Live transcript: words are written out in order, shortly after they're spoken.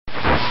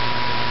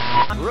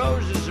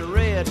Roses are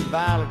red and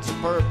violets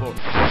are purple.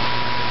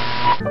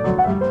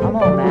 Come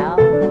on now,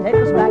 take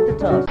us back to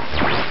Tusk.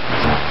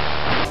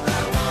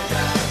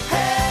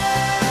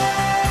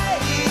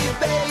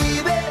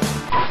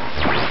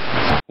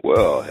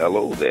 Well,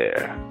 hello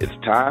there. It's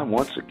time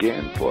once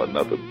again for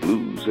another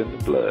Blues in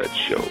the Blood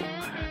show.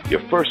 Your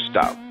first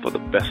stop for the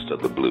best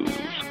of the blues.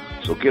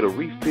 So get a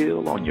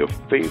refill on your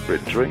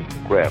favorite drink,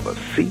 grab a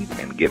seat,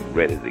 and get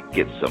ready to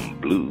get some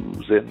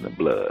blues in the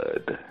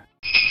blood.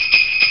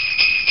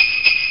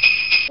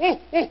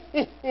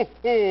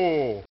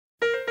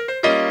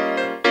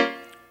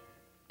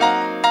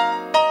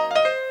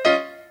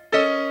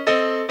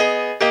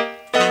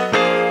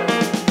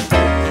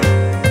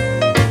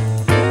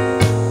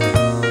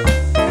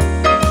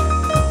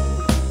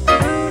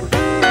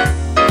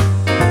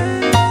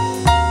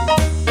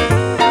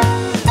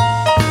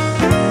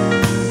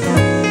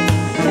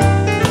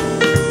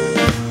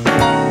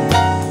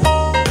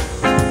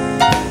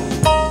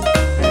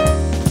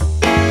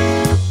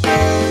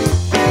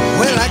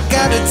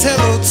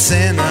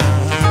 Santa,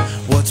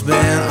 what's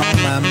been on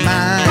my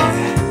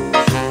mind?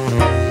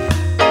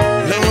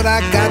 Lord,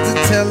 I got to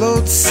tell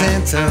old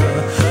Santa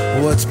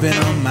what's been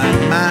on my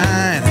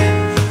mind.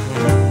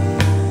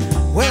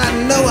 Well, I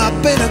know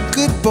I've been a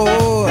good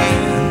boy,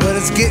 but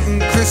it's getting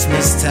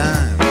Christmas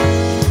time.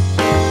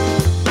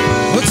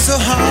 Worked so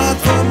hard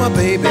for my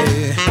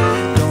baby,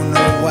 don't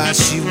know why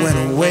she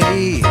went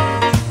away.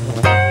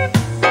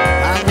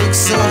 I worked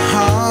so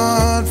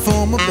hard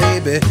for my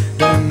baby,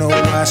 don't know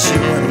why she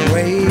went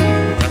away.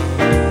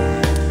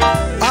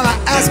 All I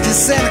ask is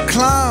Santa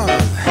Claus,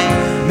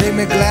 make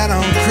me glad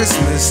on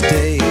Christmas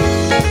Day.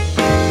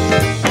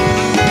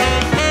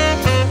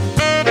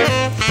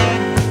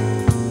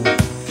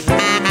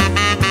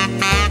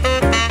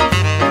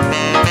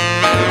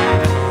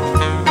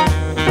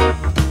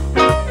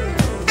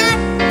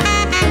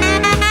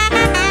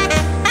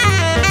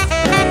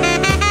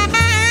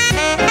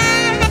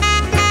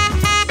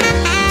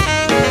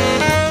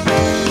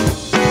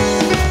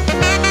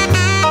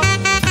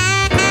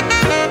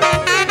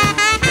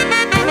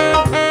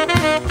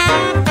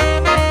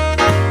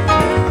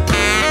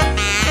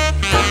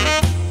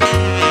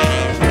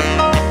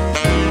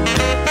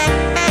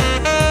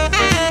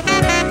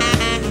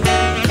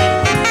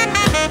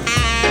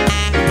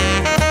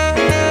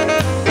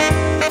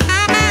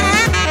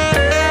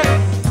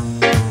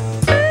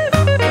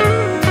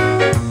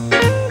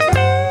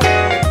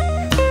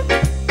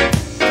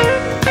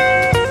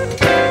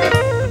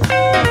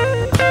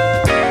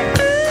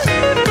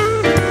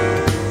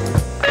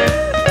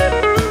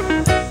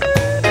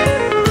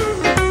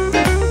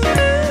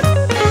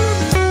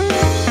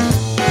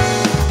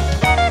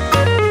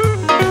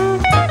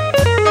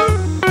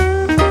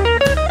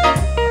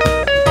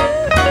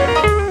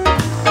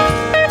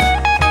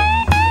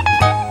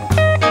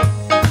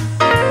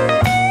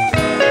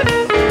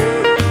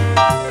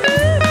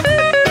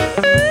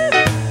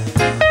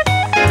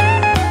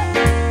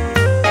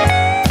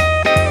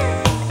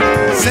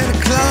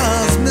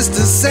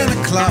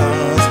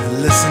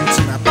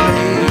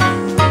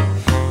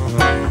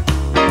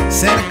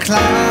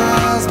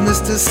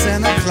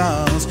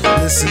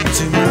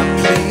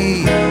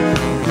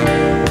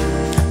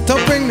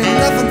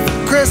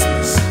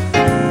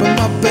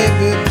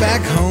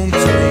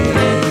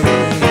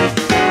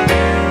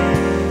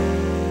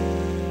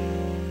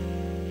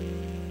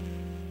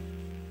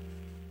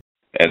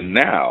 And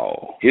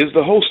now, here's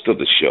the host of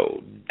the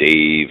show,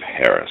 Dave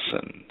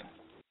Harrison.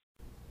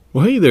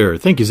 Well, hey there.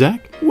 Thank you,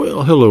 Zach.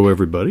 Well, hello,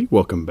 everybody.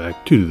 Welcome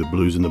back to the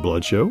Blues in the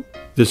Blood show.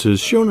 This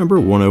is show number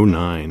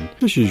 109.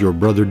 This is your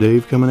brother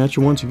Dave coming at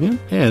you once again.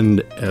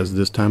 And as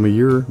this time of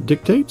year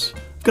dictates,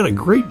 I've got a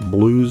great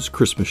blues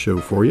Christmas show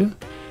for you.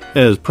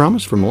 As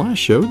promised from the last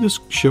show, this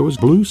show is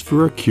Blues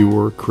for a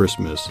Cure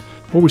Christmas.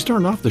 Well, we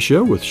started off the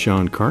show with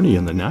Sean Carney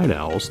and the Night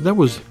Owls. That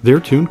was their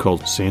tune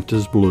called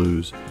Santa's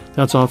Blues.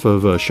 That's off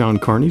of Sean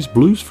Carney's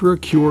Blues for a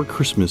Cure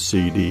Christmas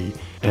CD.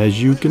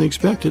 As you can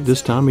expect at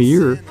this time of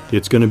year,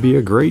 it's going to be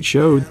a great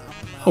show.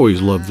 I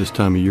always love this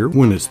time of year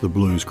when it's the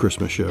Blues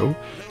Christmas show.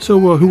 So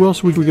who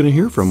else are we going to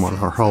hear from on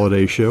our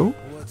holiday show,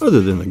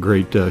 other than the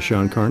great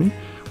Sean Carney?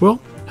 Well,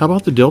 how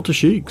about the Delta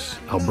Sheiks,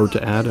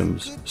 Alberta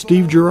Adams,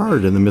 Steve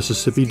Gerrard and the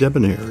Mississippi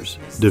Debonaires,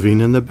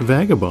 Davina and the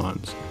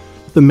Vagabonds,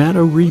 the Matt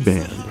O'Ree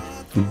Band,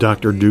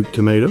 Dr. Duke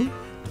Tomato,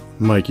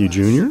 Mikey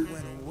Jr.,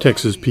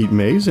 Texas Pete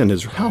Mays and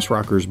his House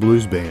Rockers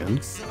Blues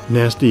Band,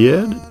 Nasty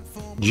Ed,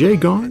 Jay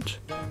Gaunt,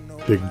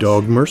 Big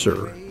Dog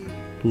Mercer,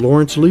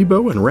 Lawrence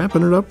Lebo, and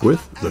wrapping it up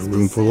with The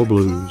Roomful of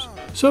Blues.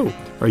 So,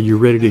 are you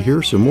ready to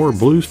hear some more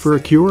Blues for a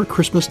Cure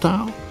Christmas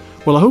style?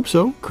 Well, I hope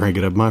so. Crank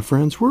it up, my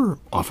friends. We're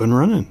off and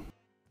running.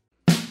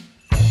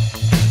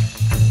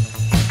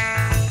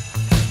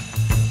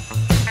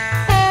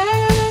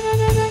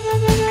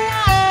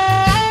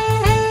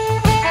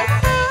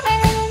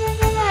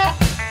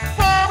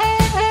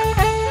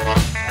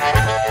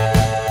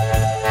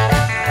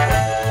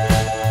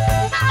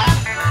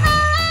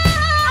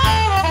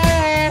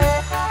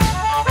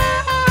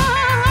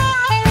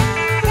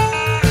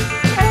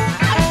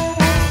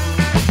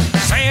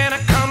 Santa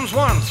comes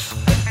one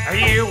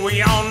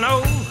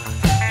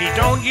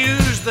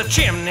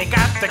chimney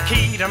got the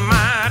key to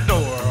my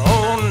door.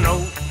 Oh no.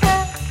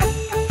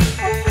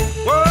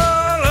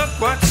 Whoa, look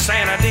what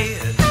Santa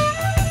did.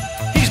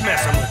 He's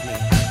messing with me.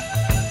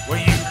 Well,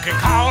 you can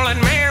call it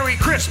Merry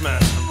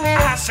Christmas.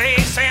 I say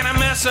Santa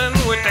messing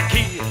with the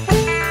kid.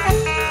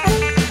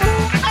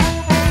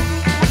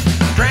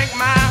 Drank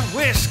my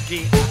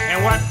whiskey,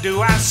 and what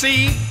do I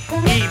see?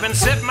 Even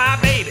sit my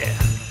baby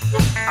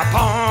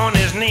upon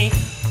his knee.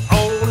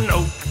 Oh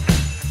no.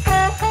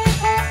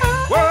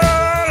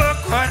 Whoa,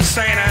 look what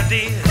Santa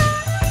did.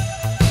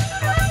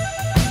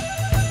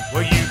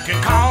 Well, you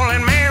can call it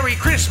Merry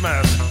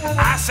Christmas.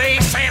 I say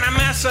Santa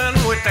messing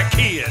with the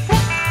kid.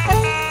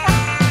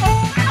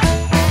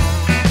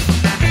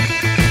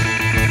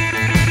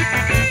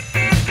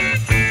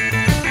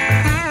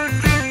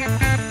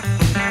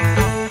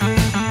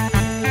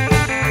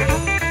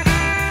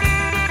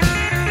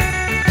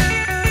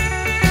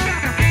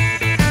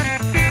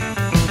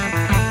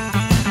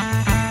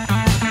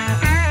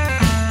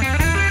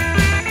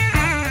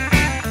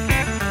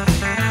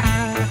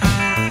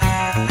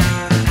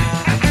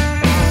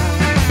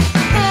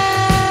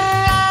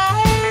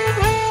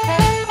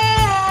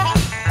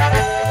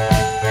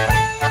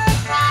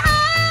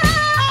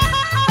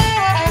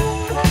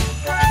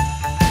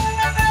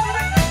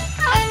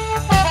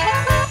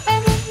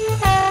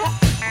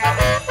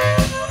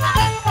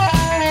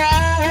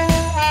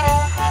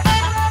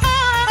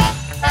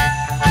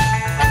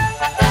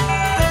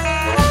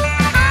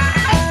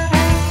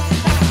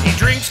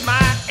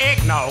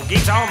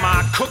 Eats all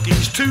my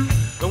cookies too.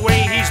 The way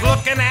he's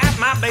looking at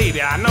my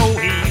baby, I know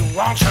he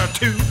wants her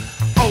too.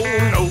 Oh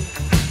no.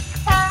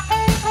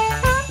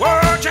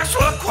 Well, just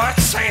look what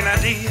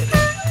Santa did.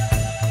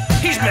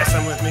 He's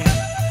messing with me.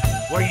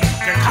 Well, you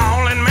can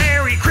call it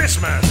Merry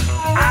Christmas.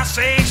 I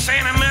say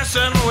Santa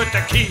messing with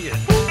the kid.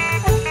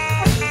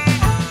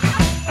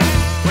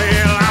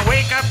 Well, I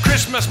wake up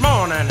Christmas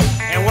morning,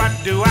 and what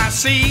do I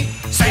see?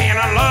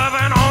 Santa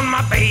loving on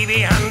my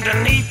baby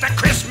underneath the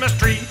Christmas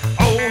tree.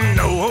 Oh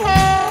no.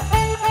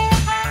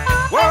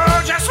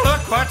 Well, just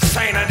look what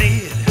Santa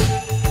did.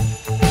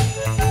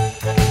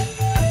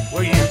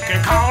 Well, you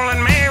can call it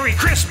Merry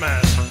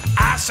Christmas.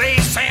 I say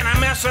Santa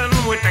messing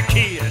with the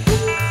kid.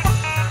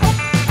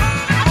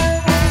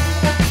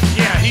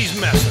 Yeah, he's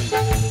messing.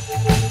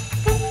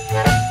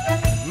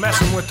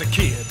 Messing with the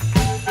kid.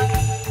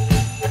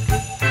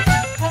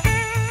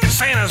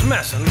 Santa's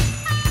messing.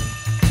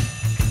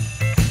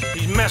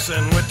 He's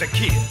messing with the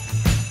kid.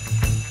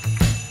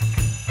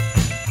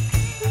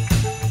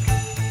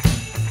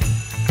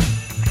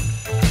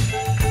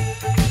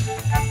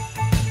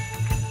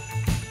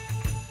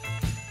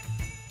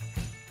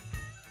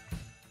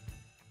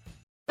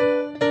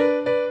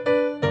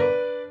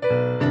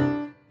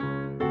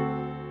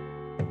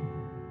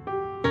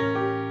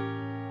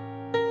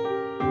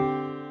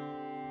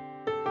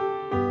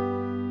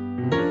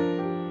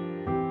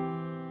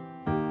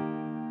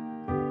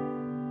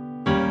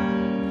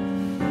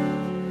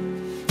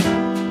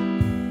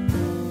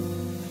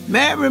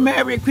 Merry,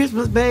 Merry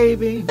Christmas,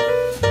 baby.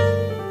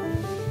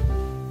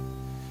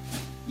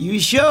 You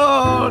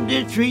sure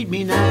did treat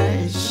me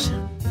nice.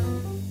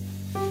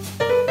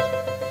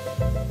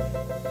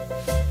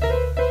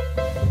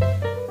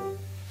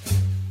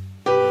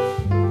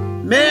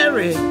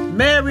 Merry,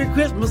 Merry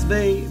Christmas,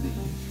 baby.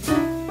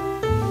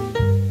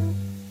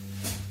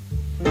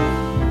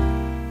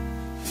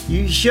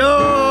 You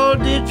sure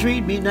did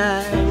treat me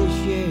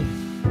nice, yeah.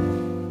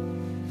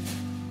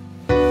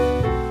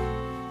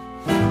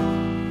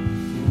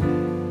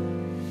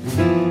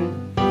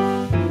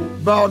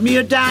 Bought me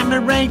a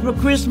diamond ring for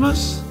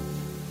Christmas.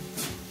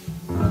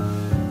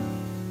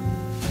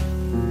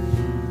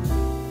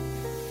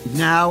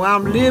 Now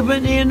I'm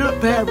living in a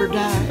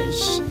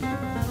paradise.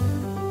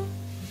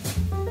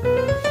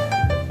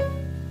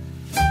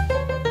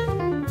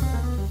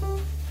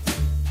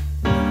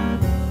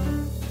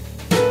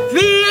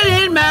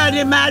 Feeling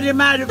mighty, mighty,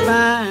 mighty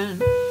fine.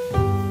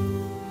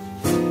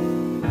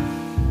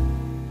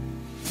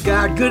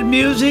 Got good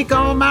music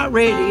on my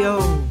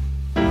radio.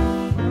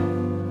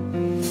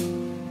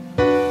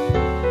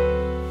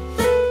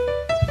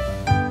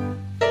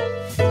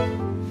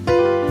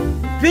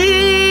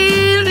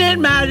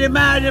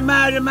 Mighty,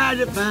 mighty,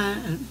 mighty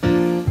fine.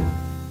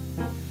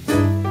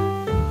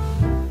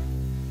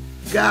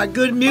 Got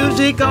good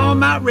music on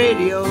my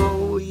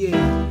radio,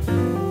 yeah.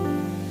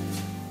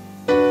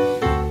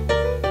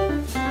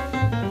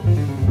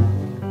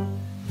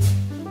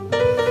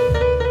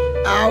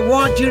 I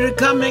want you to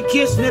come and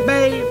kiss me,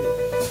 baby,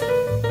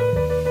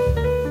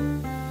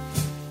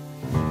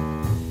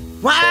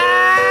 while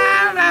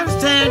I'm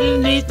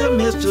standing beneath the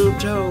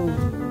mistletoe.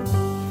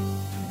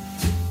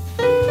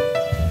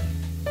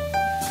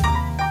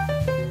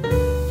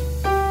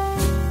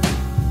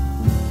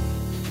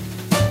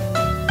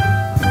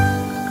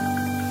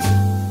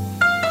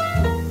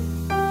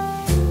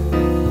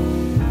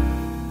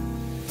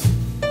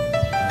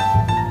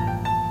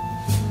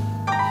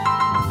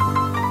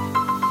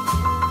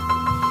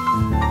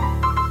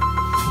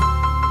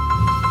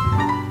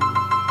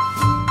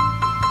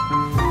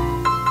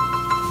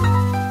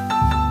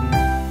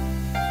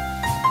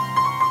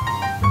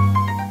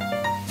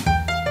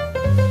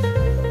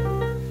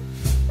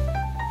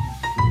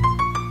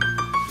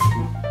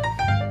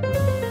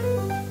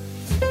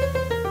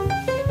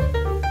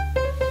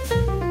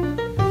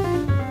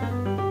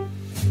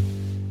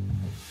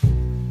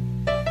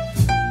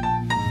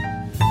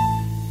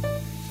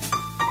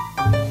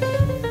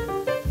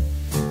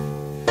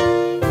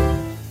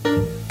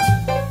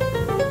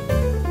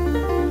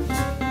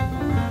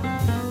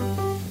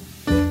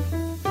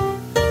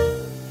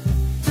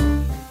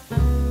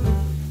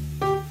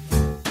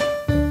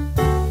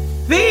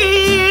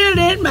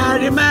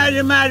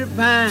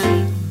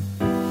 fine.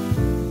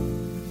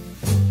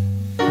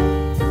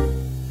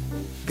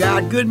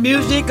 Got good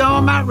music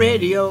on my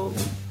radio.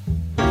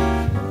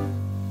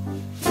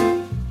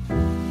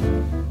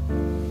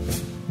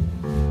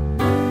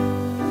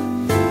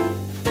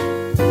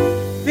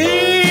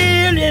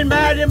 Feeling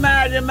mighty,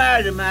 mighty,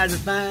 mighty, mighty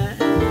fine.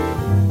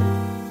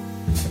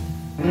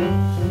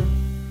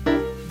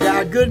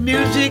 Got good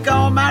music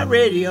on my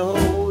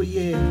radio,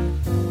 yeah.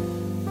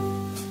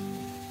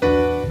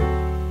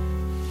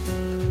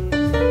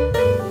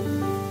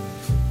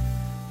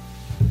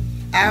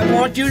 I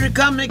want you to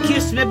come and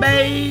kiss me,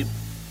 babe,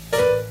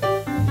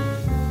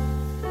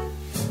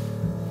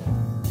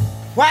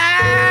 while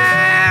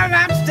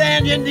I'm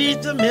standing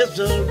beneath the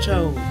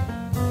mistletoe.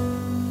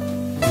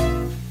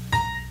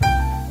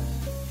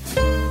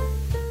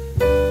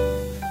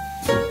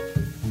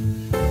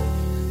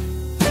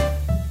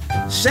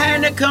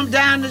 Santa come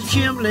down the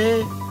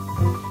chimney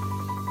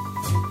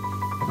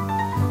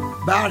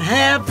about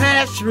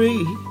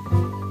 3:30.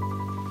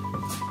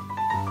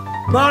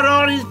 Bought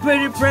all these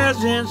pretty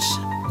presents.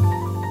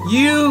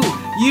 You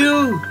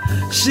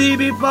see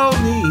before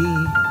me.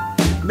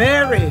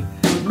 Merry,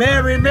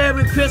 Merry,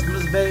 Merry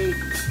Christmas, babe.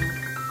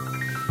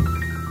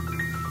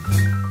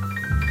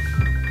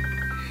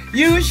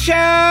 You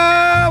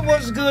sure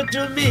was good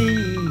to me.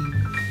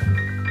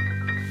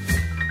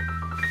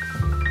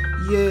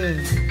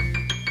 Yeah.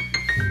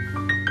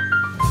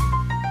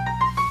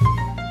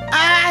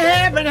 I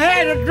haven't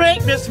had a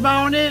drink this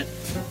morning,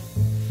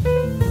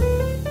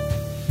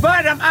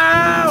 but I'm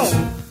out,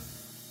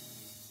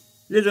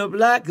 lit up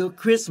like a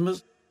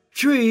Christmas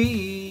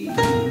tree.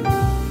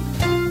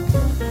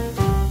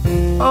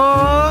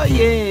 Oh,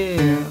 yeah.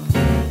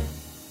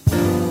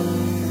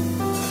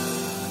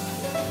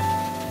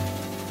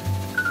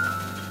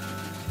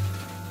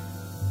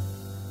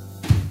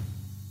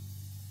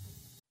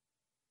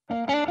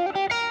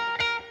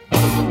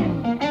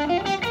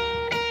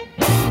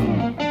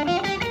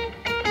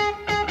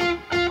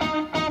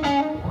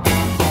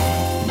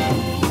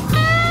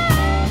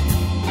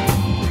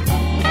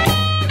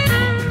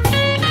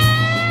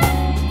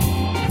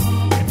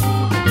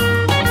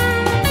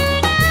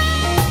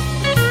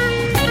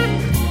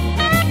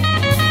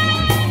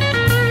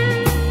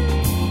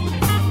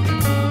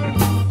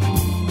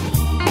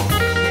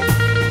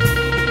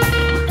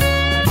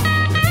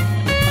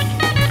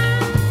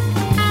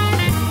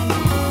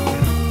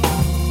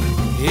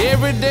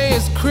 Every day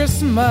is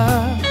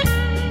Christmas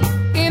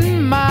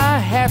in my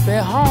happy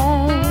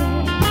home.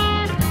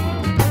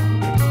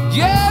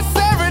 Yes,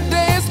 every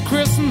day is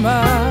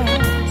Christmas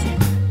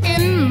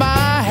in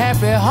my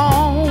happy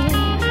home.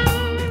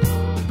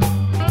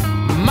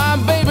 My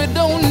baby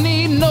don't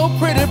need no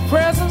pretty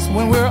presents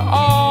when we're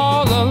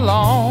all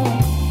alone.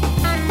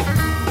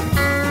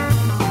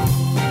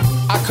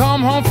 I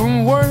come home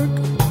from work,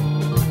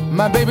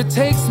 my baby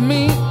takes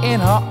me in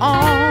her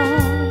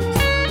arms.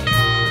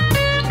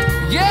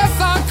 Yes,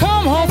 I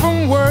come home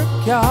from work,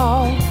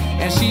 y'all,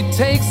 and she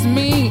takes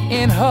me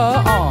in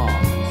her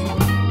arms,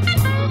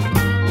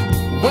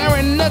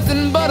 wearing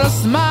nothing but a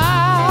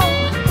smile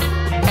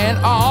and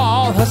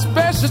all her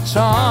special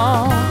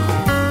charm.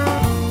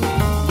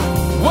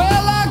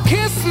 Well, I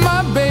kiss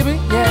my baby,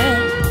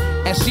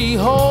 yeah, and she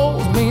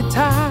holds me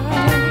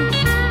tight.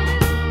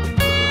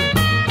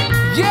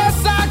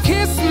 Yes, I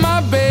kiss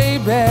my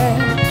baby,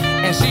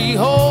 and she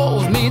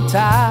holds me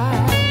tight.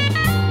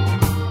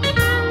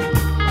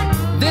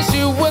 Then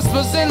she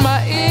whispers in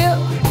my ear,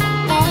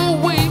 ooh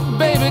wee,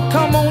 baby,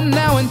 come on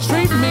now and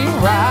treat me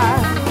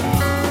right.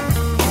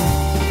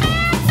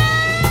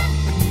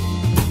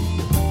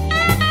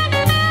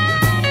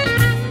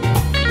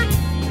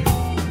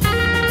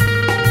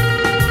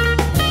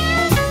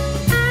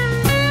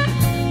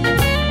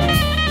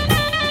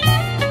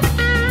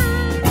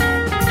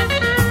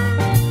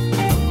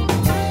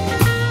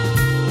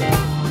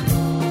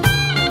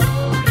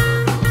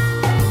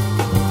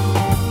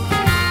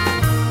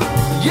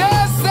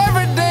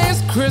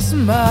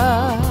 Christmas,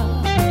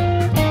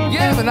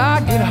 yeah, when I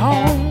get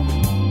home.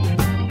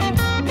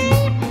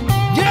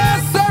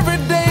 Yes, every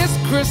day is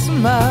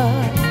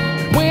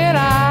Christmas when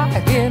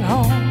I get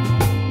home.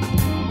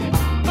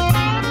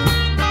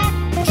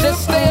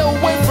 Just stay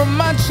away from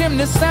my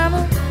chimney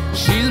Santa,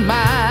 she's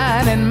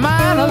mine and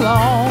mine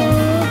alone.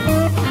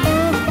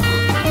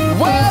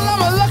 Well,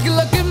 I'm a lucky,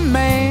 lucky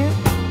man,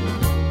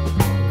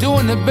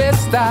 doing the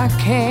best I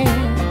can.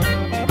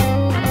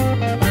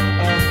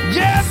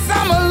 Yes,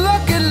 I'm a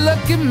lucky,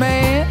 lucky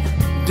man,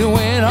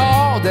 doing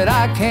all that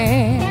I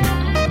can.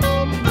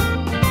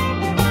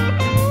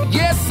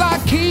 Yes, I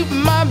keep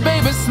my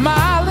baby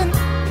smiling.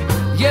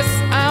 Yes,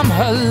 I'm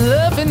her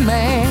loving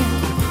man.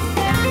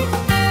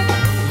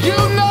 You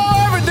know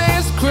every day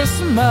is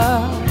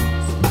Christmas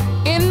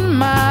in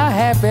my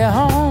happy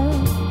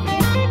home.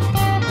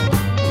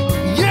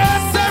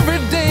 Yes, every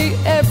day,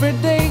 every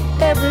day,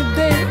 every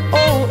day,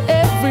 oh,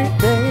 every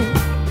day.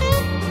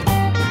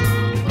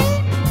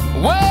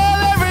 Well,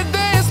 every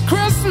day is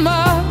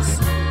Christmas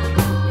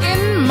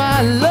in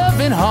my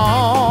loving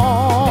home.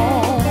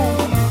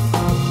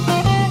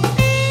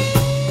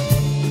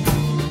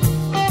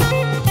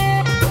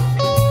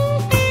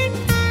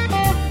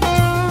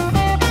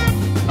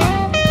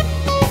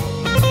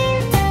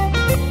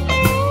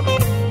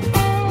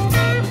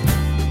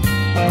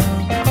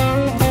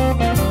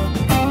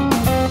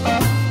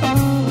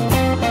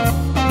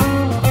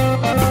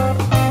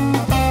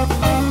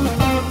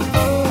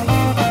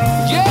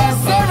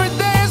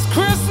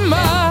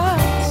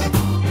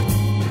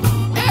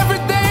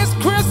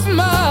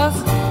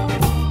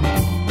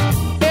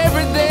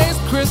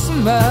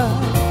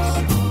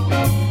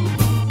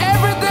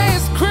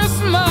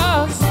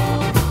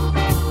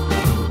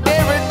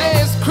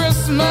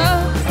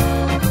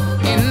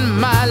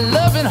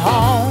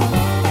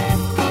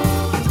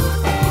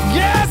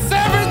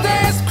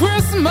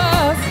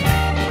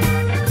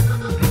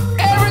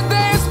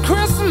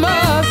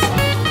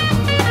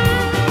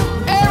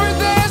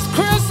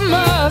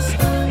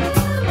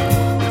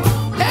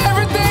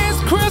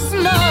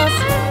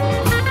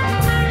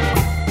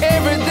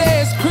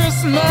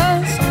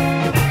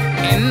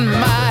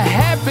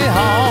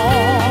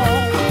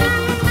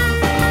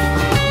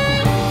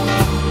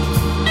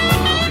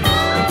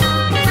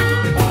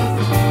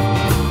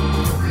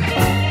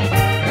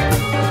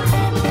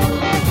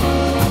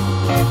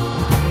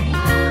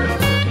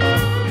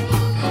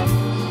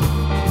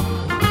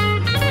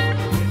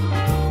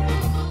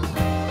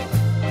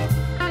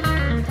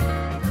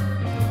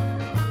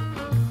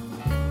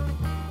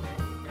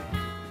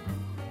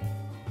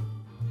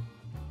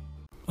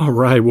 All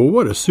right, well,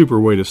 what a super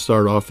way to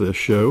start off this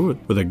show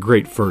with a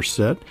great first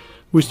set.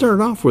 We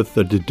started off with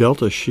the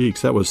Delta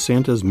Sheiks. That was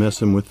Santa's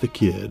Messin' with the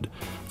Kid.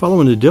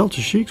 Following the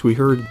Delta Sheiks, we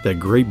heard that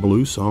great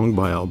blues song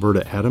by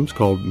Alberta Adams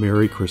called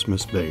Merry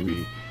Christmas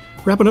Baby.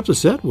 Wrapping up the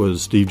set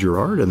was Steve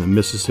Gerrard and the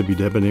Mississippi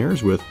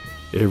Debonaires with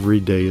Every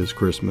Day is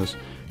Christmas.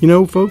 You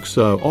know, folks,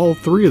 all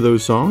three of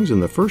those songs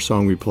and the first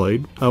song we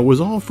played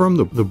was all from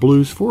the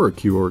Blues for a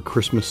Cure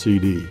Christmas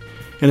CD.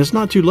 And it's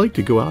not too late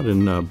to go out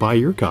and buy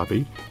your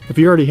copy. If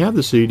you already have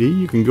the CD,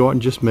 you can go out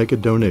and just make a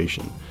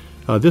donation.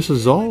 This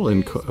is all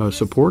in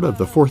support of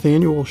the 4th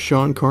annual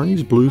Sean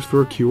Carney's Blues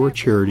for a Cure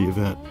charity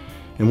event.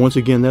 And once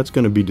again, that's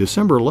going to be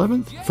December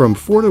 11th from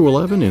 4 to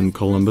 11 in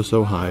Columbus,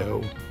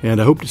 Ohio.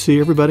 And I hope to see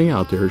everybody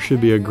out there. It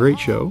should be a great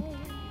show.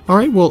 All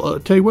right, well,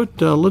 tell you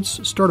what,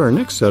 let's start our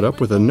next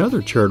setup with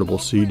another charitable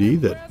CD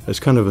that is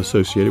kind of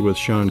associated with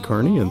Sean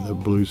Carney and the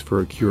Blues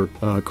for a Cure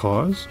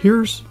cause.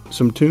 Here's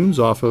some tunes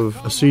off of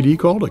a CD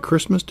called A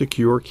Christmas to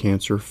Cure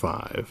Cancer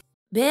 5.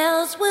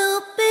 Bells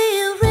will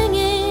be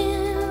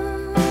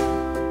ringing,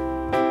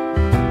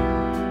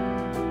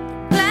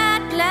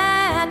 glad,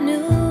 glad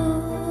news.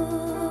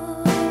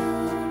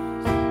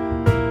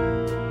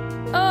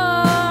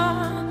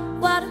 Oh,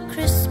 what a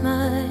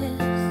Christmas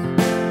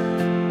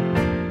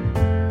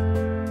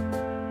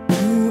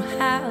to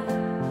have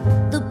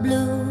the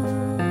blues.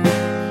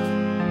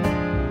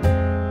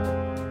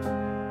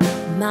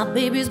 My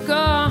baby's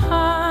gone,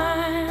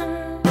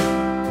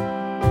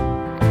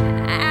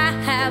 I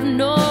have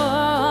no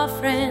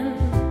friends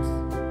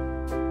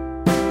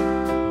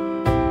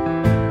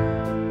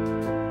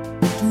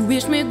to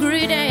wish me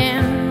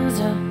greetings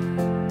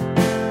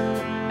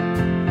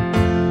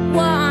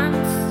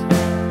once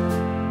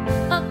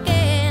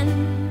again.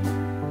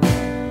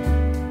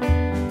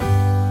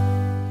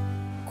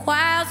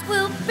 Choirs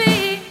will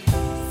be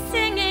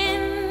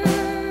singing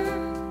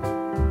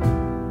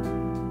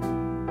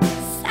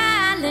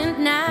Silent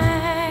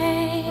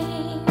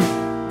Night,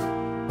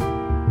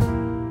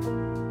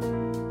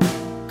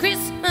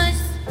 Christmas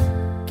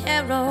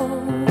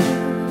carols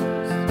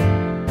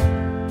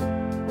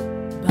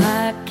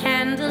by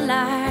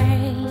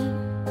candlelight.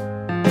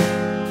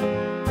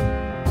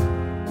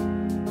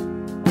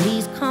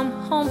 Please come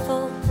home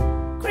for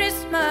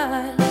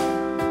Christmas.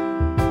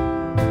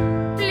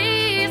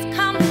 Please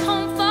come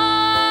home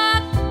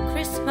for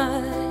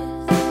Christmas.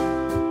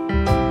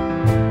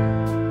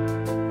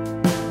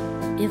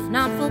 If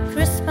not for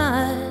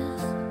Christmas,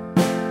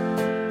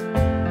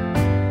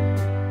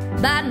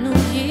 by New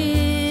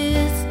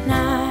Year's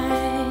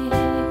night.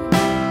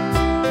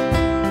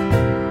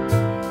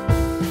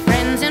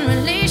 Friends and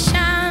relations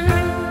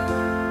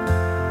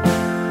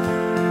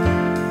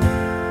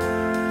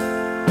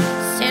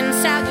send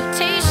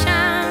salutations.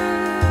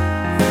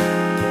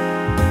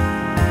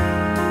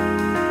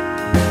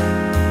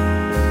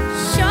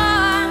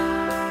 Sure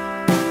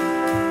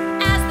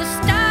as the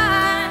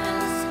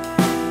stars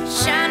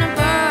shine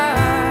above,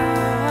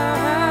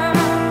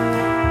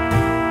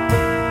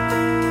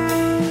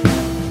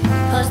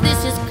 'cause this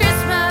is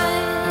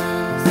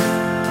Christmas.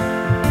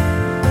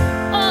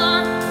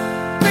 Oh,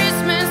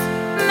 Christmas,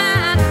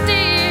 my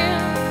dear,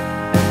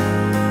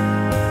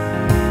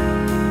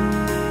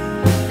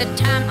 the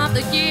time of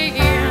the year.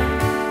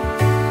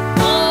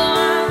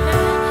 Oh,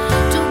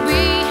 to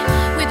be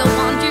with the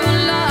one you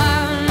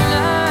love.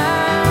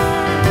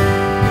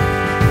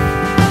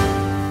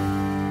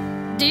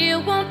 Dear,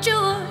 won't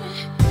you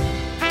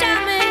tell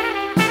me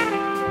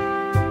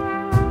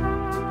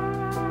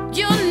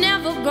you'll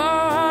never go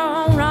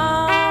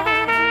wrong?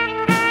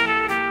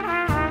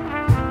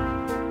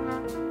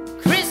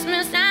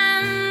 Christmas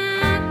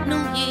and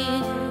New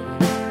Year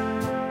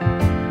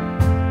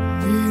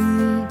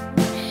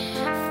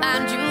will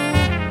find you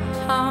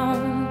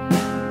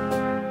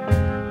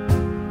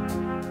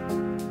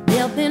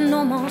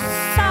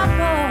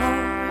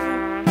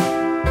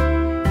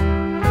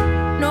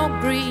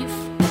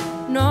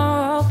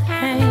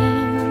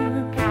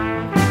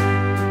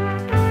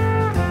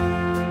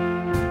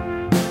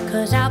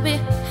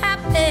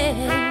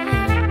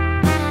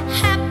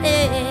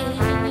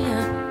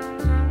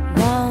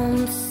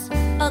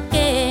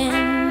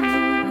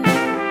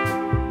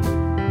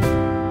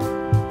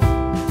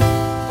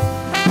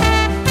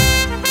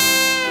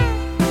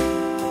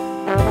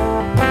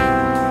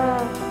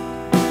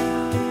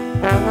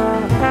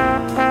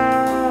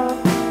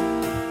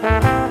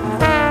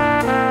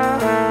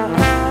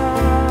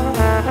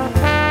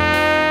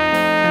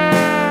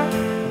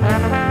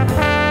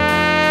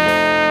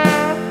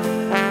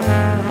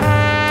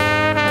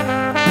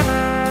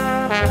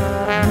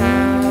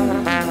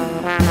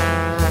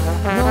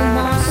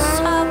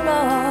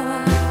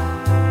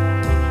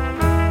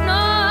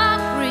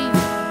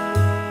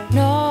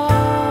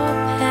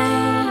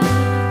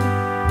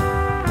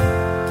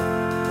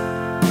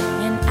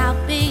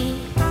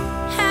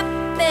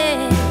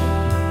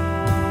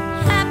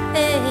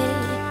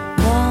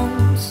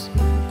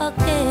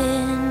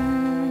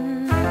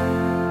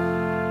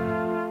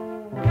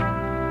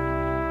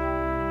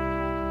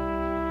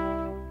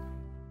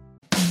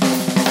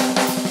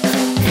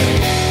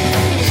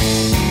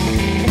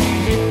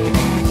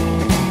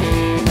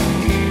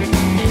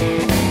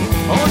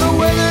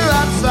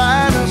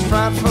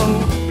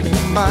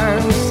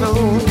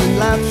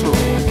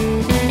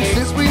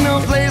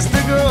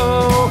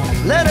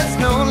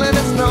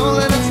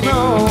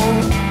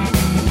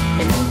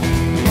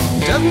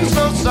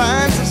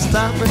signs are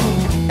stopping,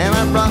 and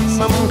I brought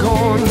some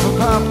corn for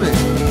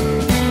popping.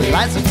 The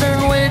lights are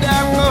turned way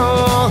down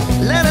low.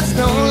 Let it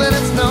snow, let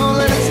it snow,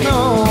 let it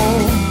snow.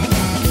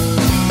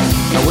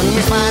 Now when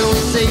we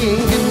finally say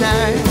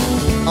goodnight,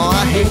 oh,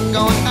 I hate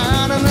going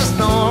out in the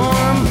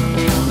storm,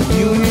 but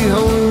you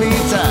hold me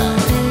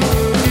tight.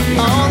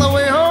 All the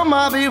way home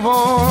I'll be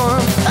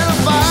warm, and the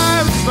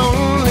fire is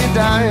slowly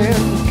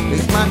dying.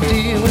 If my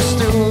dear will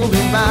still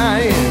be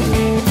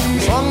buying,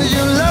 as long as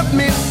you love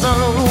me so.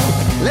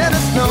 Let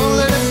it snow,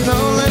 let it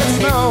snow, let it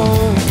snow.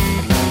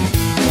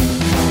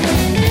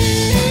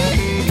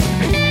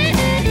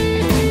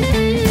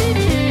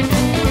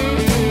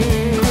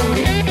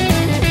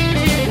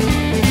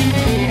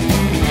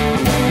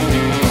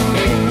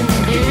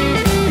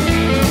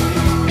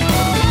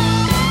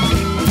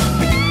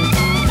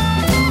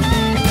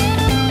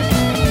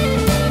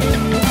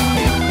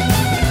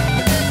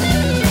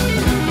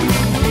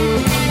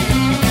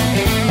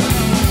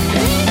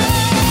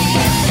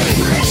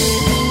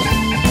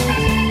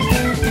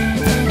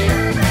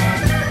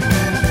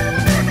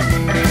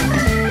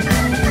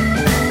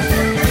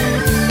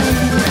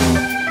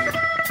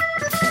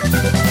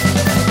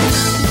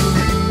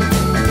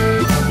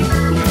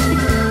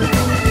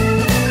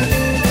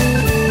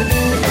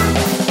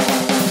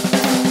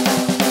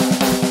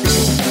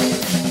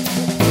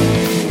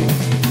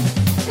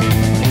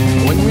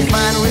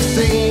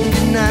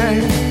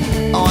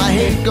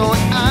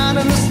 Going out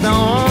in the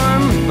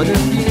storm, but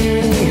if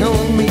you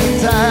hold me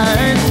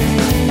tight,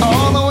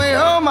 all the way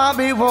home I'll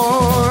be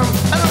warm,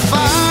 and the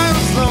fire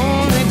is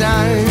slowly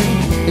dying,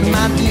 and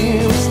my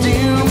dear will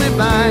still be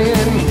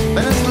buying.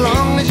 But as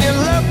long as you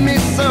love me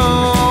so,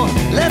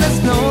 let it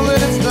snow,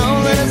 let it snow,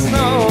 let it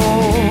snow.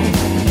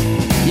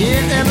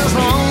 Yeah, and as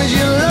long as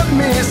you love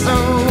me so,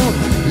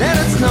 let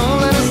it snow,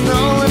 let it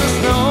snow, let it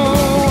snow.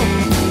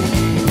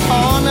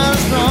 Oh, now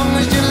as long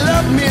as you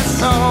love me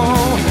so,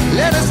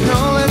 let it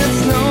snow, let it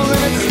snow,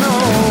 let it snow.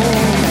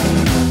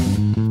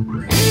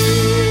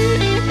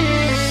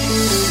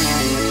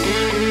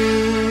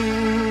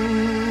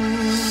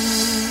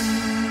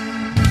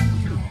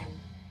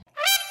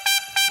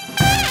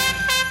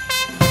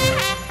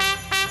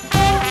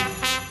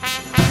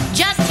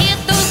 Just hear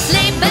those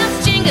sleigh bells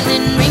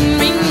jingling, ring,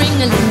 ring,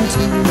 ring-a-ling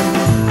too.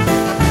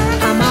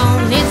 Come on,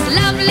 it's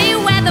lovely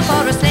weather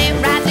for a sleigh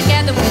ride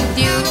together with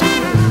you.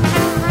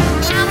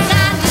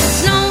 Outside the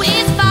snow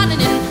is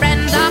falling and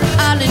friends are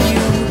calling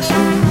you.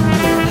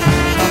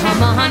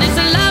 Come on, it's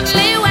a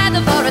lovely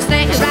weather for a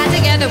sleigh ride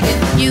together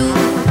with you.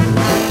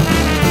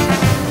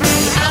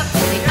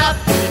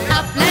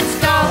 Up, let's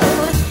go.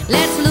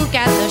 Let's look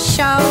at the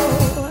show.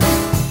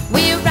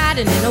 We're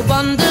riding in a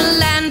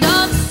wonderland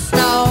of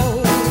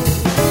snow.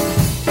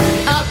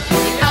 Up,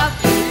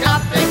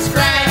 it's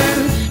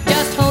grand.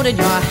 Just holding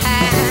your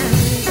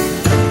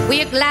hand.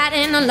 We're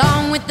gliding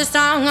along with the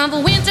song of a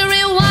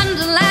wintry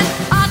wonderland.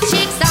 Our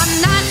cheeks are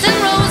nice and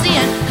rosy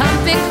and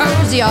comfy,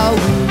 cozy, oh.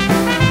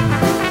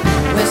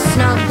 We're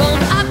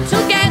snuggled up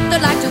together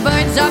like two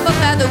birds of a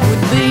feather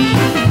would be.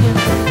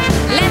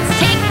 Let's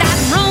take that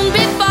room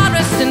before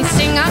us and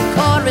sing a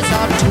chorus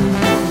or two.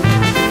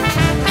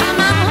 Come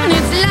on,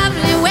 it's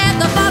lovely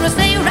weather for us,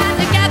 stay right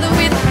together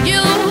with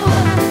you.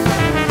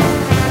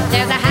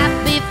 There's a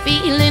happy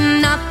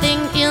feeling nothing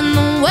in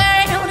the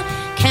world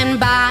can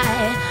buy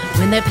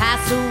when they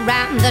pass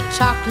around the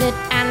chocolate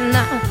and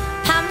the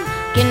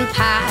pumpkin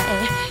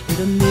pie.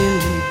 It'll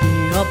merely be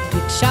a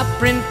picture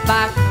print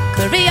by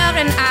Courier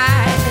and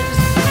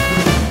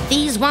Eyes.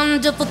 These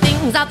wonderful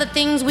things are the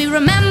things we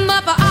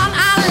remember for all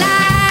our lives.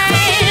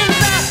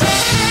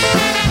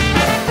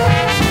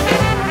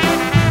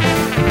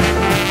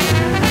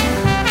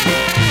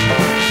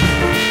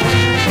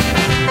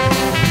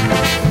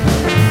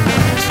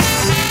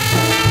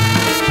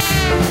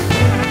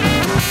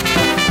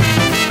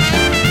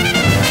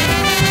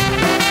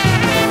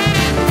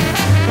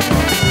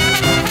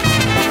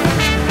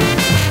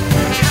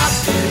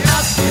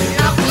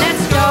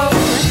 Let's go,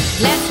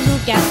 let's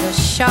look at the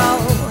show.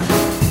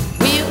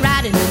 We're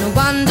riding in a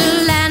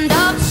wonderland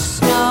of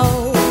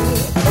snow.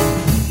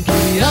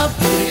 Giddy up,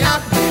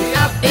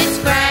 it's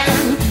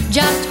grand.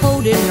 Just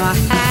holding your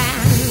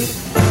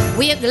hand.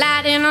 We're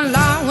gliding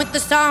along with the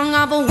song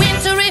of a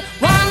wintry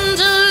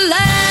wonderland.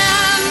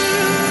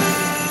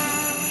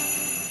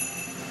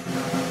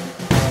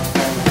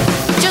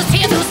 Just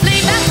hear those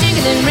sleigh bells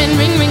jingling, ring,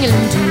 ring,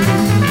 ring-a-ling too.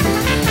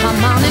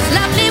 Come on, it's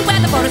lovely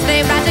weather for us,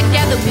 stay right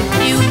together with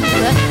you.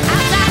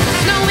 Outside the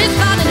snow is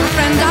falling and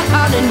friends are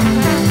calling you.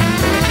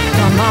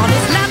 Come on,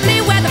 it's lovely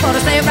weather for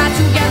us, stay right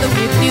together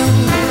with you.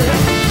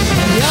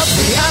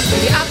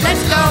 Up,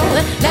 let's go,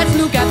 let's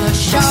look at the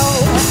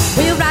show.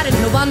 We're riding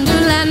in a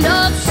wonderland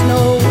of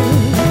snow.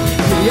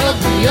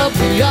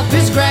 Up,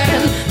 it's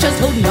grand, just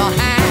holding your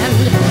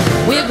hand.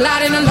 We're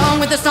gliding along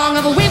with the song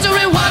of a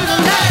wintry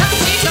wonderland.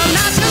 She's so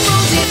nice and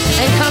rosy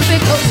and comfy,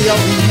 cozy,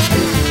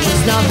 oh.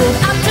 Snuggled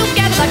up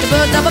together like the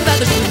birds of a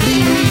feather should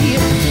be.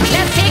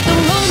 Let's take the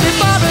road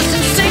before us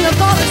and sing a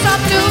chorus or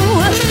two.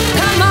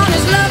 Come on,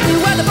 it's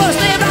lovely weather for us,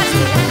 stay right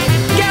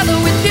together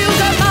with you.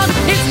 Come on,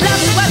 it's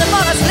lovely weather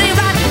for us, stay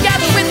right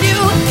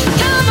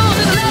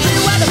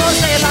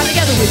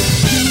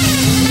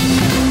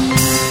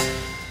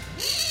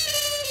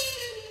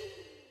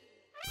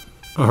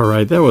All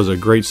right, that was a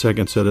great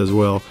second set as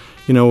well.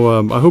 You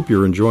know, I hope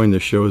you're enjoying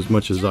this show as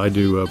much as I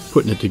do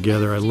putting it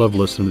together. I love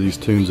listening to these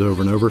tunes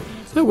over and over.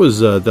 That was,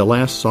 the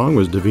last song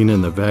was Davina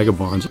and the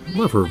Vagabonds. I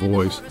love her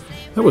voice.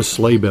 That was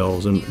Sleigh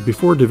Bells, and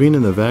before Davina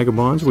and the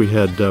Vagabonds, we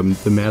had the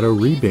Maddo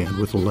Reband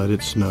with Let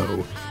It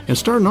Snow. And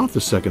starting off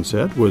the second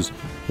set was,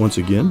 once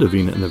again,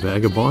 Davina and the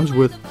Vagabonds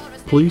with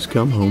Please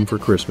Come Home for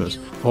Christmas.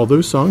 All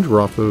those songs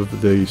were off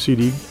of the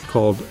CD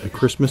called A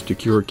Christmas to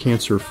Cure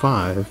Cancer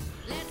 5.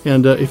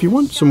 And if you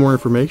want some more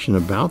information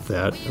about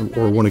that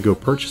or want to go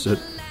purchase it,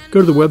 go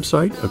to the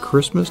website,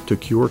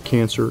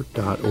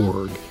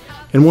 achristmastocurecancer.org.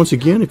 And once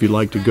again, if you'd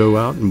like to go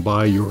out and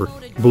buy your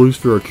Blues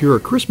for a Cure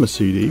Christmas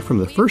CD from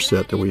the first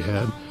set that we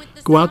had,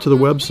 go out to the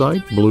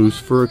website,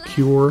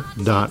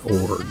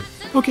 bluesforacure.org.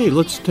 Okay,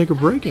 let's take a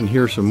break and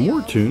hear some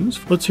more tunes.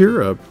 Let's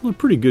hear a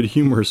pretty good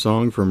humorous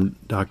song from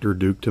Dr.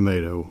 Duke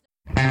Tomato.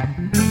 I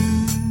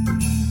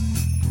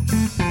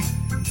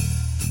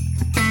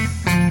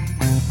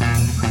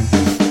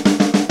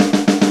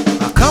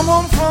come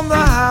home from the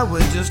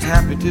highway, just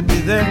happy to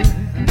be there.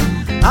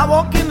 I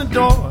walk in the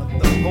door,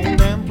 the whole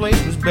damn place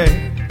was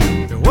bare.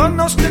 There wasn't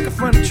no stick of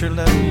furniture,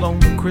 let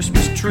alone a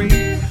Christmas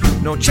tree.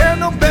 No chair,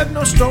 no bed,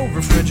 no stove,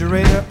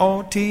 refrigerator,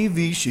 or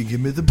TV. She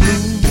give me the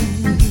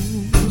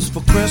blues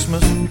for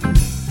Christmas,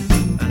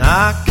 and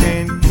I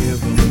can't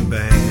give them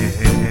back.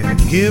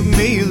 Give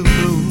me the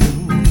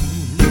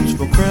blues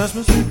for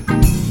Christmas.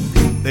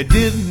 They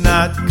did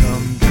not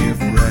come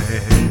gift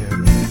wrap.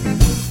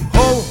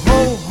 Ho,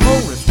 ho, ho,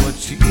 that's what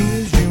she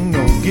is, you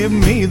know. Give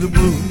me the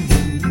blues.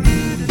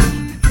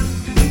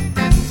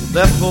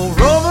 Left old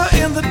Rover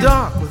in the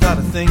dark without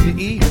a thing to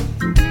eat.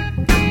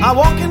 I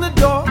walk in the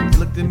door,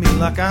 looked at me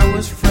like I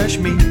was fresh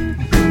meat.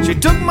 She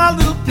took my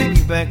little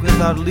piggy bank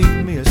without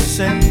leaving me a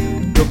cent.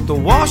 Took the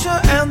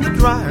washer and the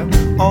dryer,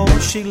 all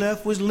she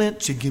left was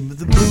lint. She give me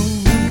the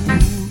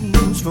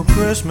blues for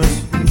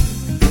Christmas,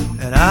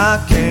 and I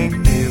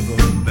can't give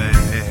them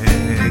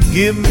back.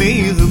 Give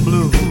me the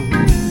blues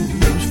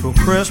for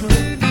Christmas,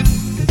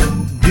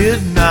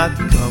 did not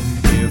come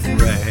gift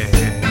wrap.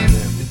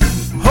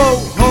 Ho,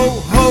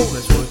 ho, ho,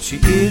 that's what she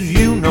is,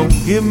 you know.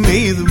 Give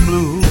me the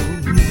blues.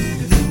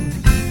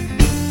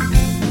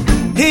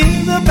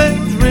 Hear the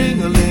bells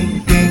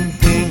ring-a-ling, ding,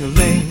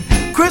 ding-a-ling.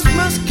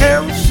 Christmas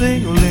carols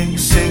sing-a-ling,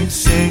 sing,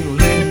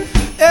 sing-a-ling.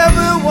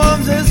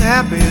 Everyone's as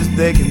happy as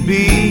they can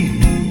be.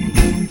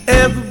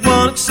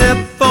 Everyone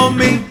except for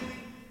me.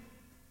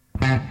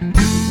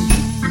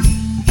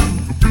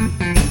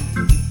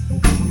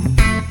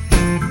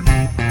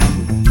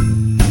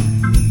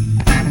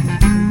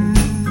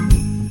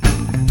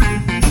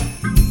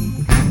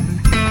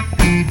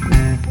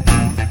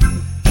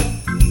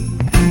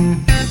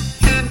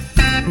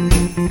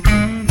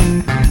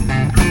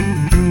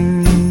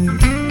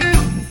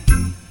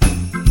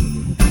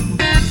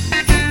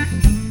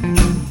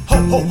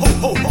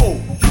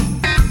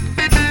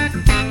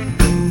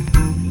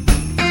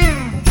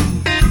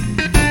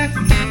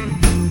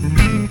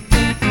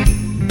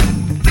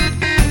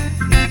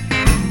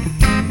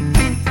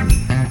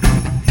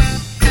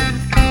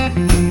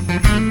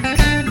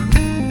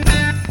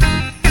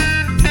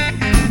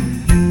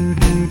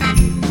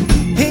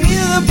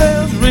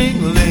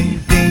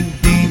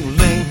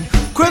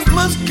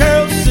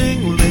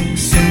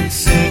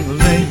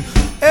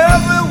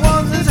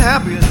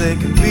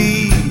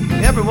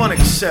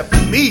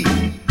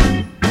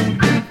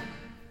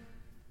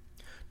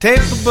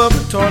 Taped above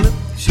the toilet,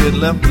 she had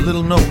left a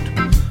little note.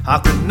 I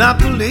could not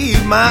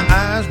believe my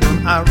eyes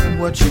when I read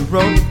what she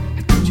wrote.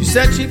 She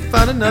said she'd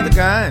found another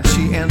guy and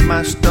she and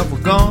my stuff were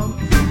gone.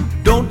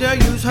 Don't dare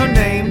use her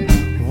name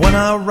when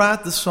I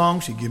write the song.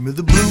 She give me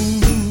the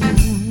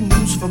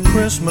blues for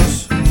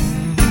Christmas,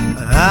 and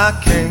I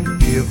can't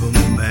give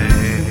them back.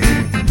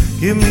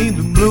 Give me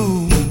the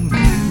blues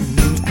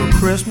for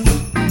Christmas,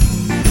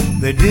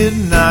 they did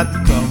not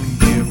come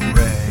gift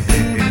wrap.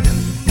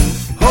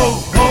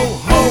 Ho, ho,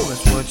 ho,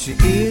 that's what she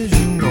is,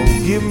 you know.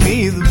 Give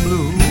me the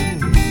blues.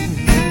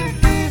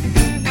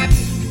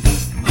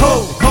 Ho,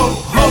 ho,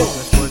 ho,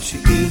 that's what she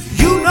is,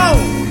 you know.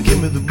 Give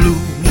me the blues.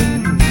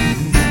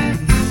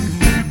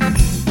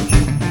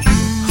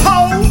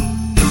 Ho,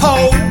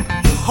 ho,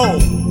 ho.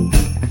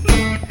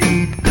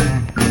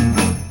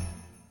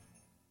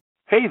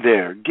 Hey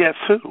there, guess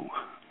who?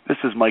 This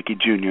is Mikey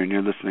Jr., and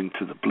you're listening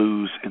to the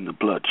Blues in the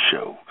Blood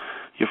Show,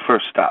 your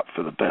first stop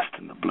for the best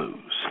in the blues.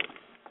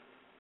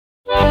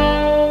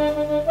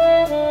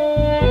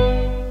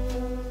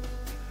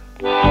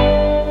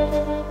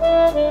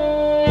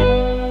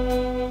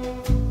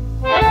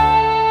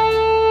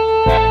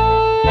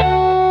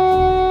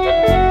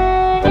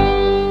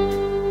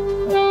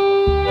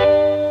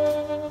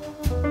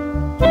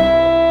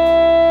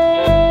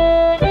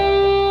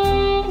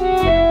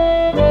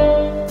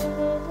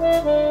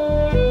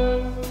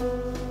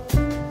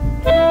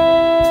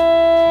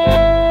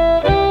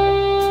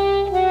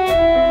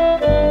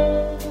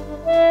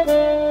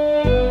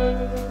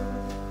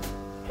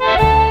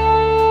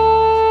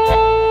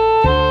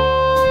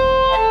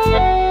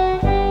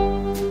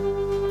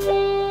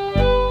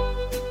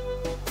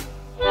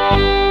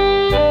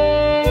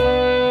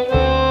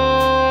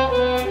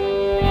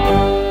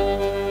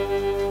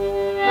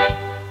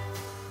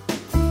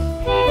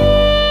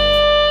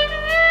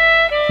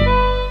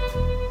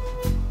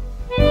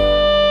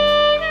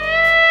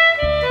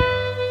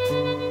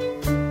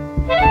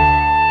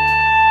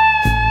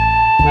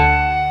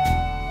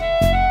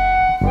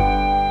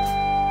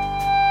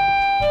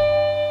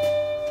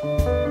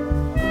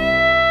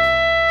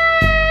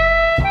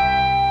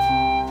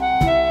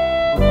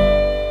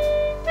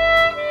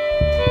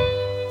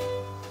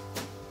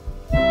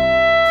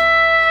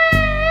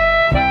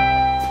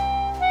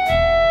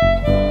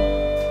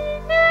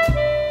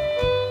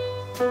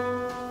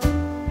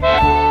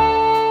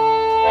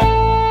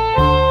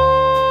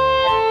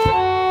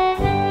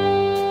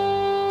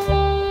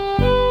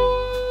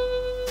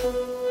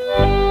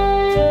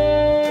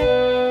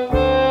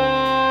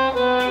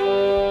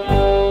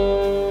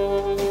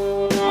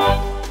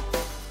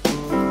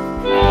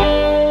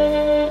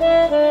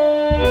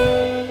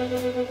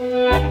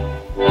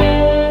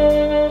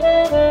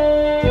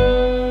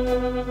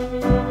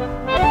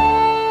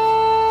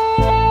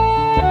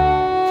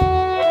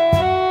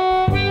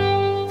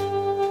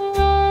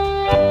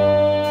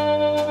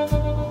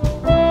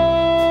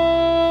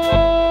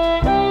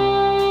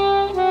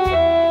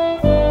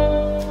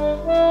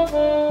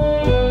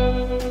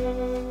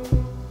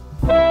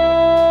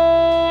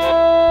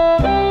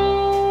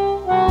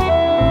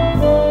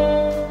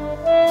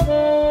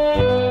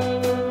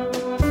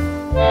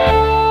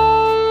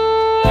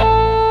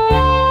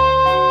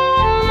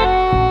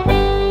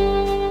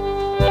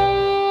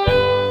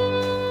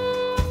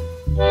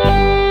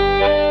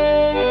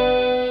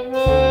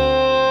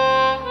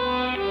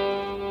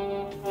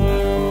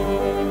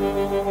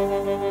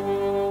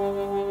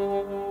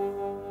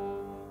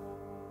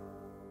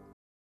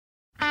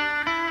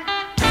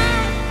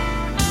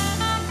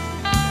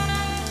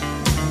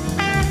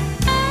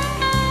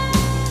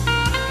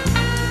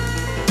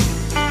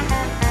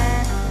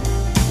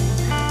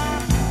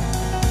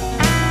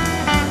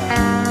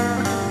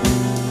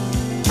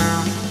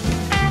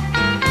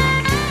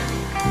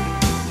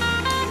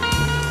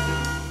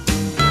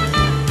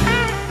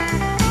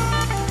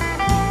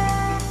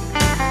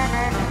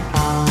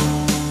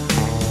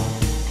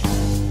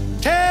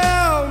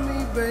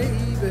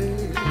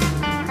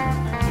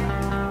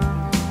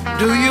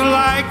 Do you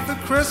like the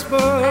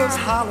Christmas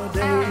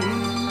holidays?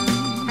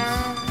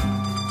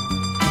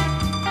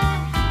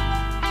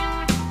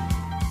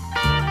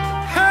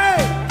 Hey,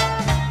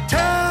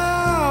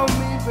 tell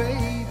me,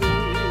 baby,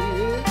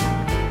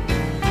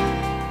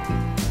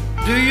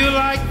 do you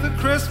like the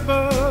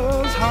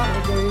Christmas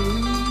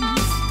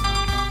holidays?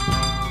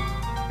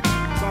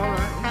 It's all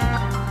right.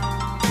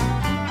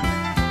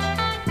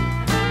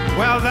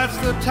 Well, that's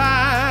the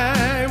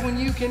time when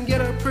you can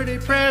get a pretty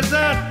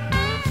present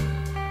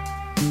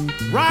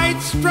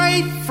right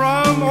straight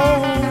from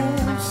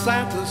old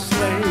Santa's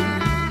sleigh.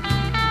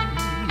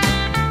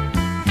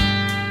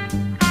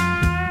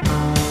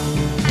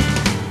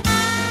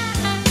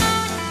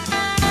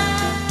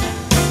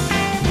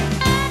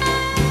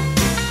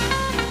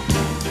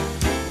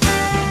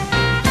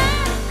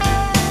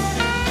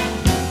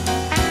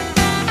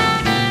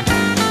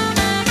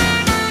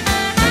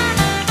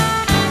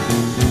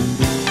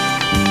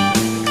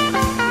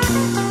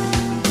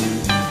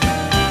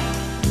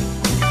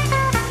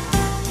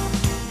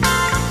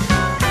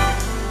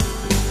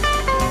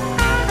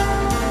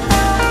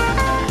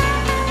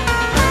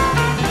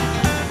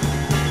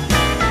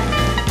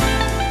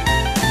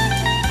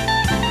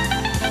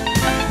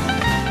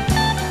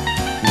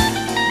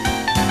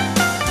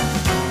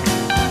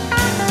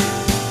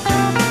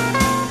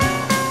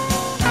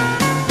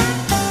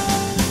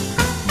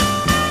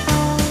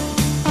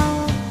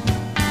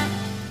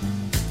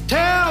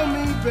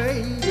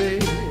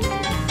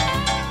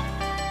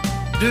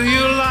 Do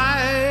you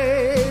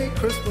like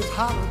Christmas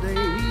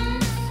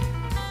holidays?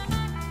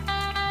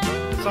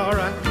 It's all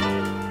right.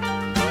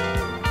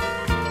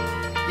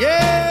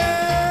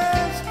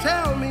 Yes,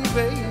 tell me,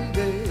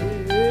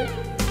 baby.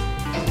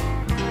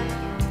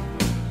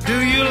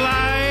 Do you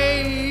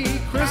like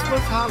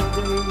Christmas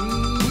holidays?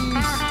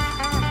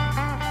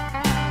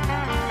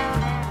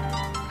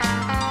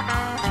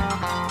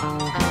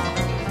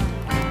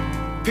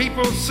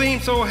 People seem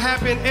so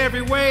happy in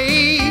every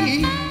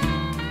way.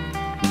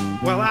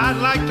 Well, I'd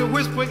like to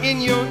whisper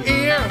in your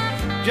ear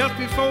just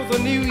before the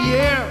new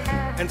year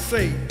and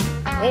say,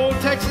 old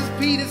Texas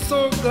Pete is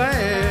so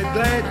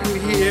glad you're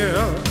here.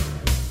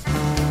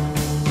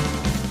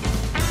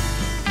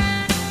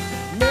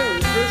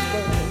 Merry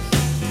Christmas.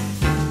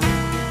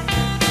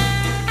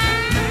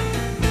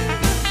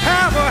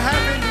 Have a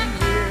happy new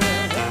year.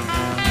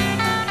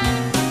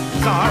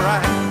 It's all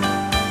right.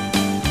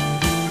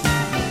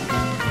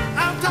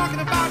 I'm talking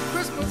about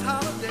Christmas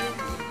holidays.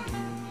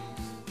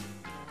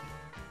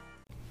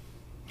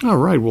 All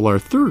right, well, our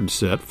third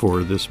set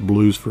for this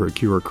Blues for a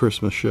Cure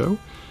Christmas show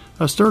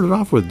started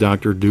off with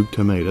Dr. Duke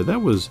Tomato.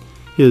 That was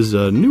his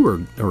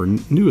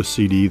newest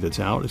CD that's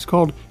out. It's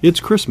called It's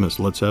Christmas,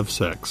 Let's Have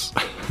Sex.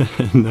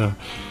 And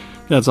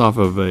that's off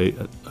of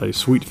a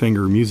Sweet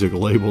Finger music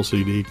label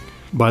CD.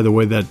 By the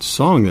way, that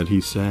song that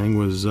he sang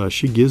was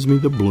She Gives Me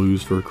the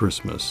Blues for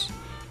Christmas.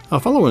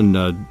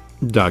 Following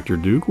Dr.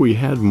 Duke, we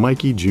had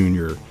Mikey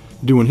Jr.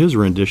 doing his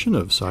rendition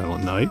of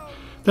Silent Night.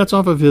 That's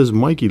off of his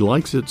Mikey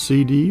Likes It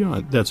CD.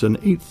 That's an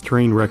 8th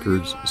Train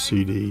Records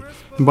CD.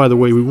 And by the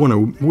way, we want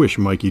to wish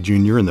Mikey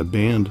Jr. and the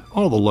band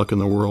all the luck in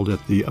the world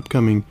at the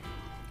upcoming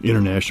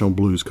International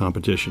Blues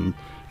Competition.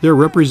 They're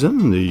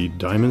representing the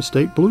Diamond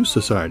State Blues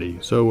Society,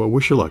 so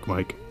wish you luck,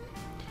 Mike.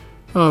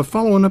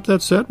 Following up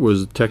that set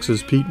was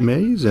Texas Pete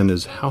Mays and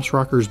his House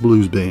Rockers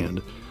Blues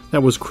Band.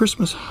 That was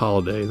Christmas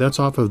Holiday. That's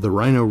off of the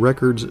Rhino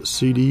Records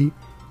CD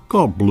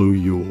called Blue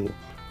Yule.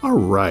 All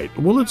right,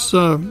 well, let's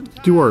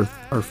do our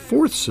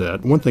fourth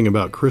set. One thing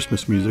about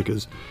Christmas music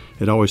is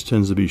it always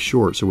tends to be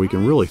short, so we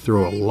can really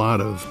throw a lot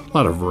of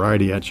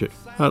variety at you.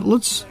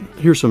 Let's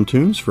hear some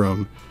tunes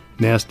from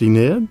Nasty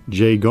Ned,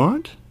 Jay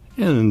Gaunt,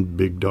 and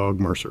Big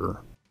Dog Mercer.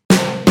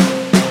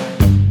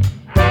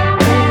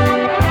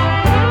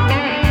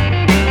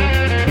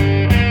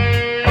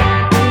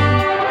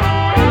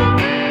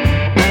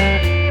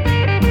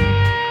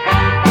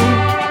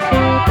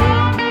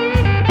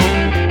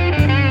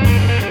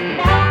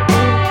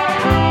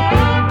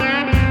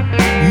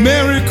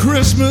 Merry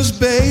Christmas,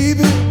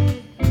 baby.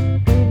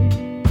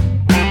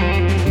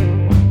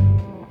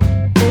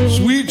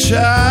 Sweet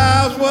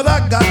child's what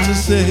I got to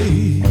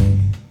say.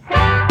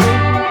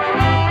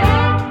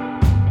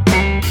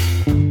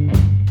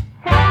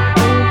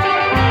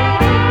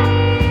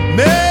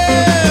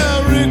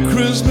 Merry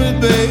Christmas,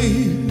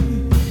 baby.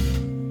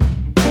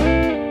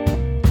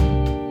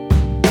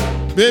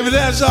 Baby,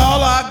 that's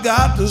all I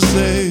got to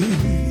say.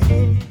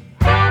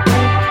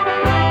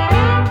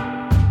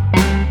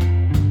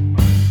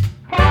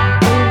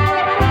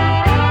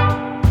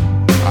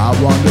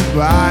 I want to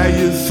buy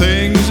you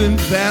things and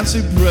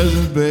fancy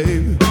presents,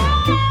 baby.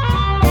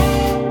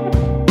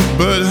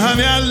 But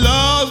honey, I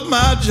lost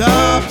my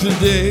job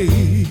today.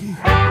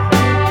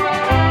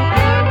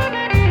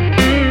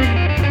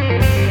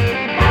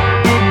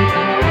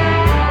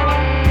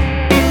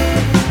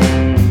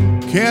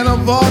 Can't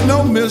afford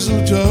no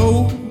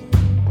mistletoe,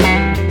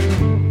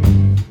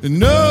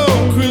 no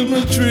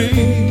Christmas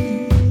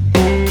tree.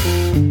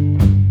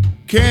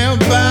 Can't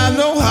buy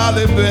no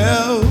holly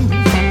bells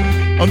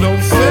or no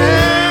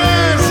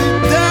fancy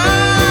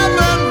diamond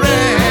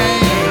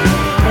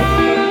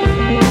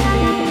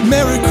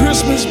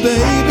Christmas,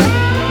 baby.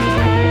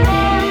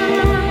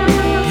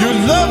 Your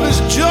love is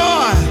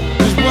joy,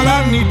 is what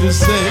I need to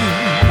say.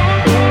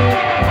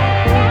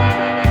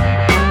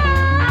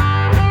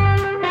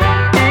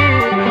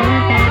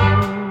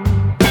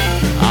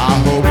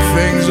 I hope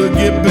things will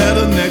get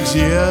better next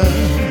year.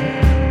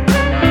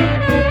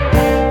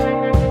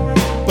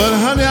 But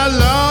honey, I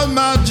lost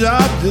my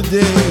job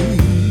today.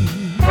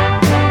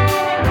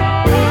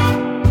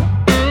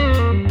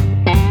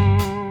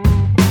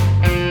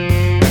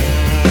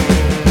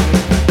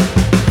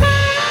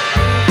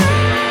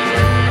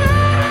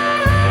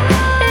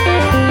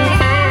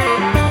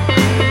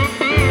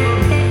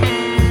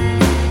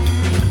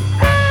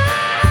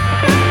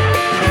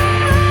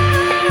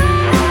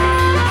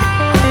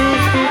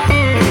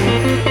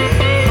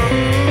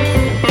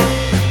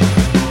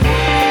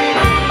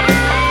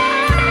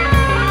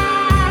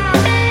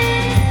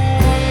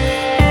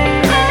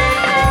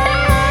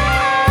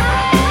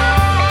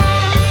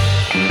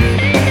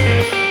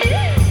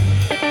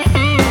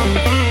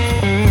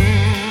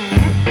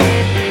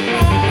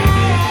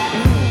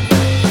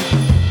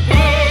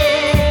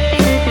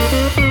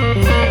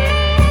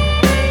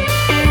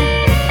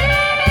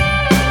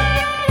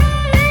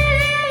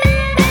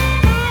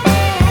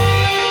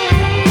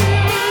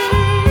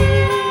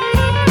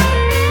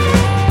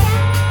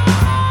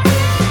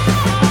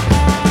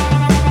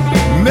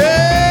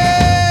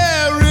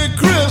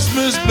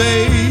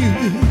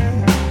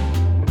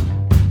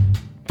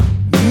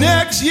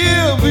 Next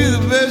year will be the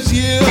best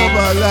year of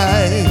our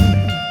life.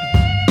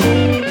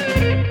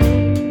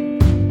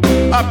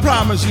 I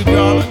promise you,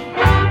 darling.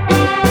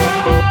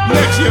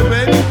 Next year,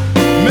 baby.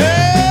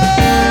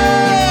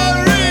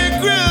 Merry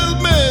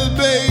Christmas,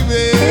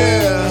 baby.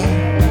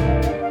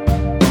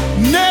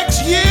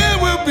 Next year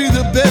will be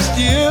the best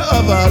year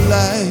of our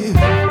life.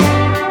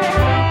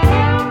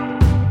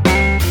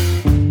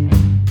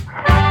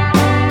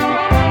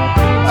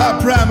 I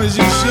promise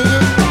you, sugar.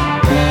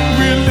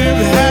 We'll live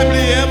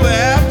happily ever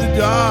after,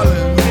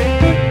 darling,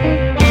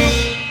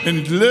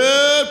 and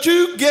love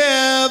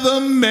together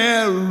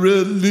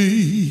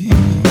merrily.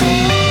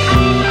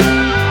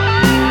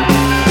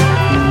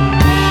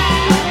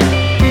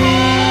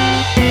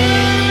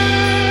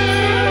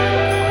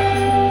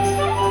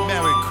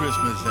 Merry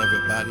Christmas,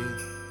 everybody.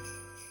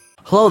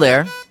 Hello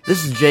there,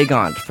 this is Jay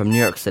Gaunt from New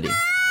York City.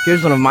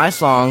 Here's one of my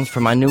songs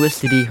from my newest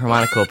CD,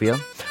 Harmonicopia,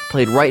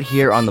 played right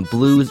here on the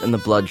Blues and the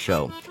Blood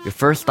show, your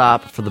first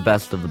stop for the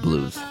best of the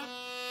blues.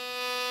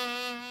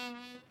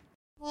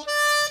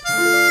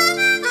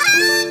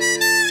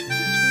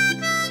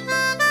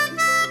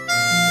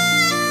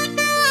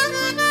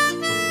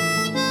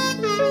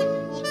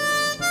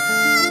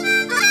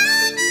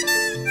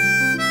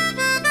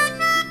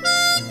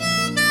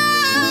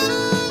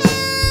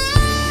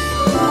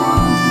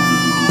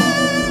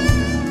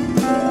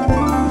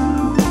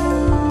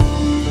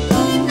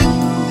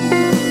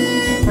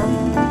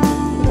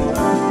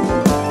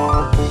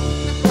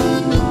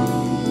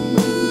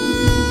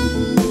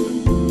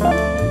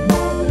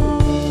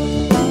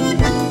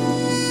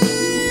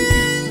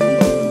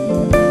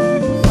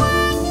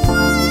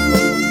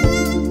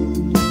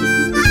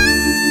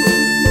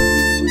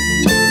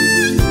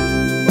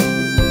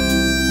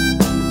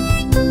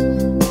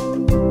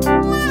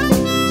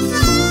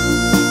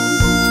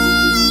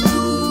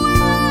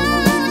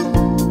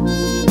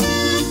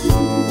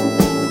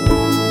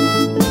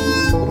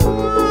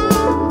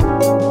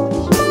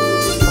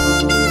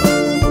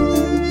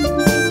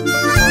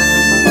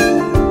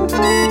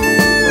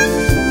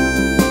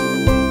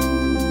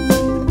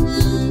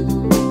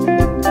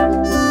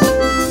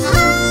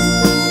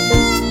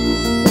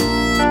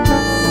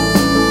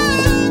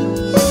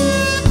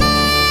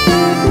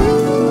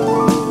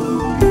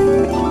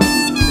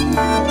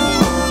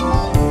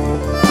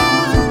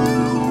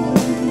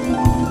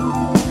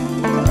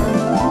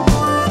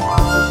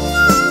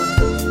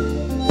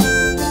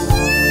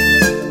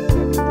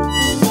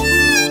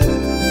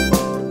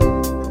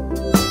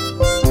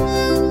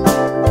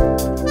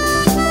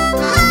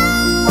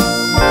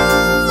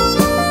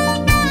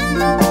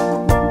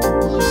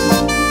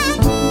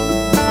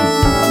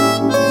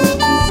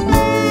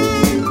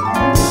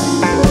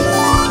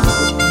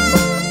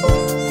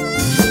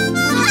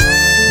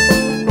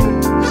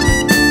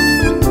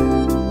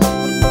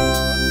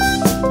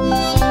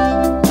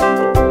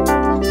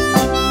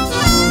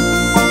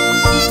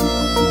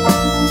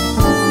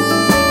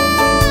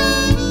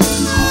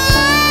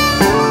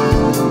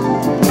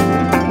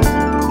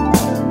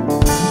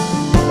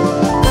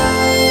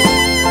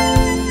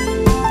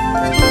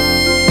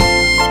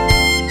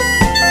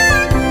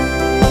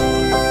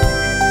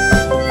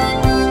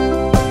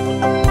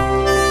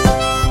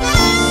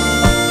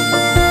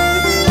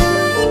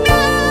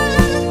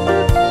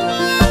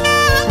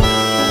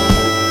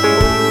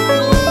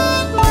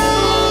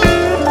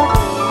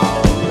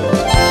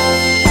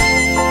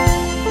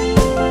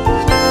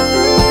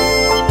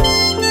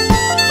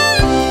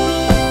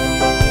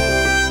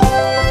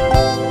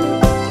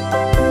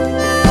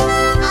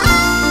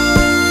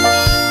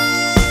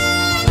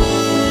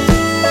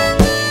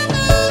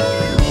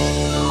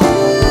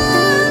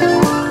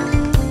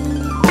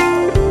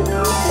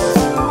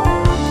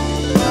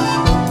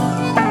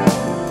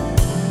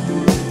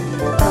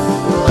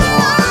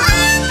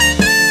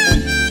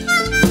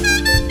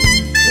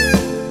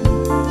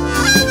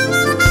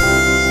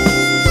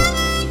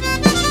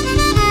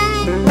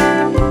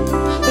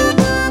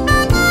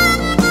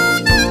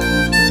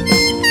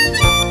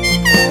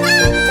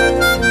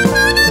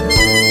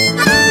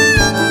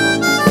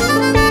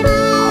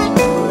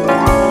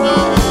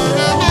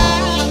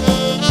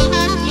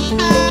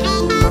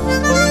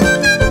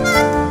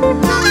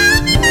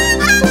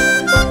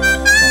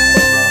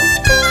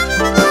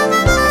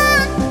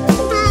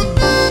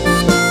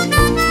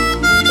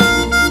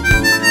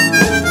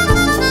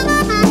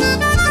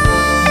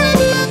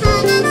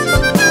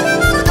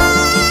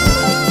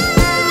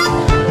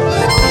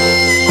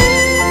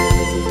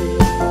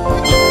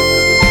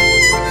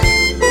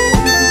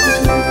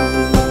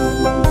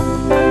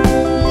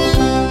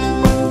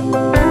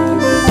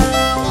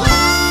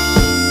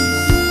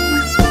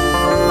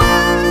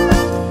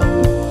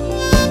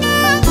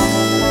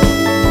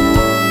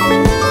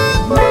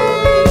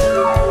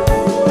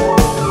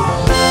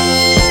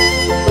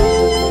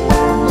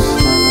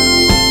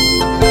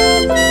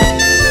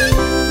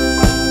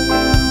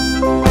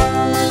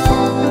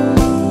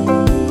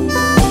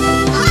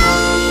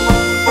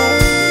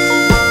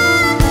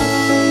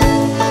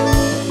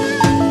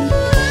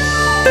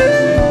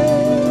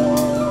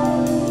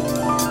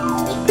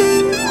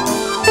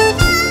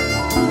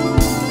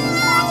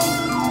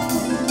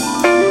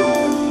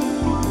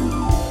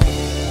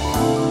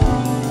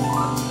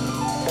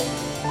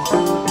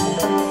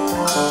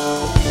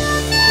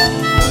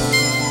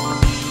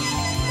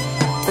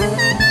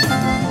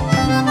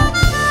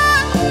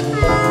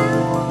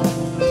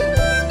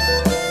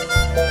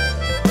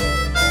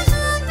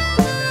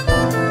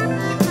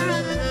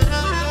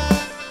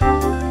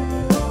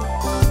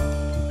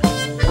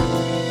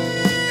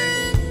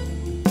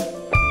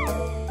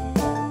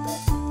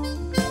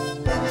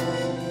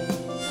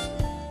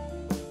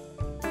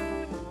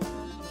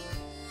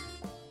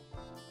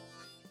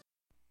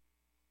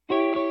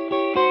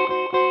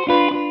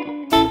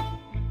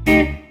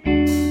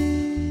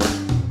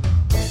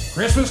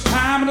 Christmas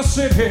time and I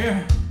sit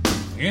here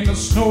in the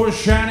snowy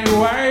shiny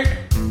white.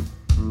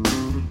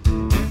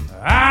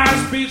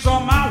 Ice beats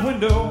on my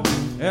window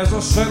as I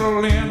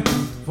settle in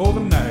for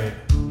the night.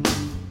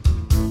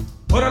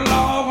 Put a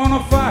log on the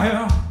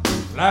fire,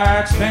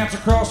 lights dance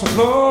across the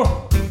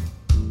floor.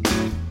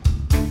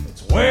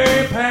 It's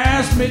way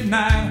past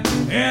midnight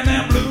and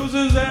them blues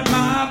is at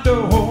my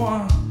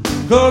door.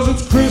 'Cause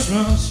it's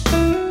Christmas,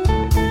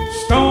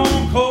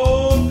 stone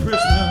cold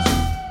Christmas.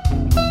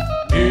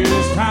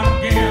 It's time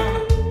again.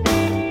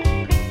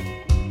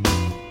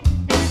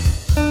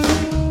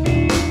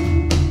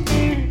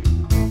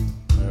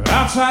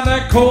 Outside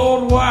that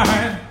cold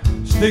white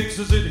sticks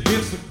as it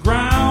hits the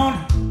ground.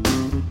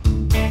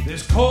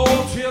 This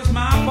cold chills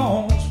my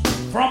bones.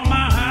 From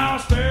my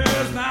house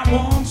there's not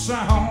one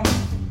sound.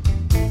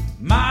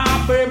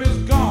 My baby's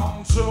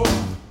gone, so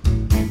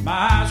my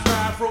eyes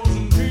cry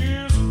frozen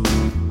tears.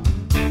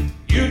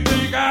 You'd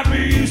think I'd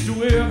be used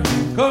to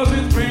it, 'cause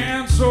it's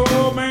been so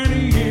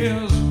many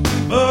years.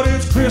 But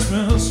it's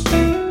Christmas,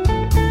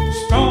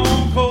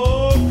 stone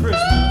cold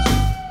Christmas.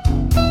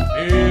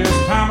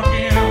 It's time again.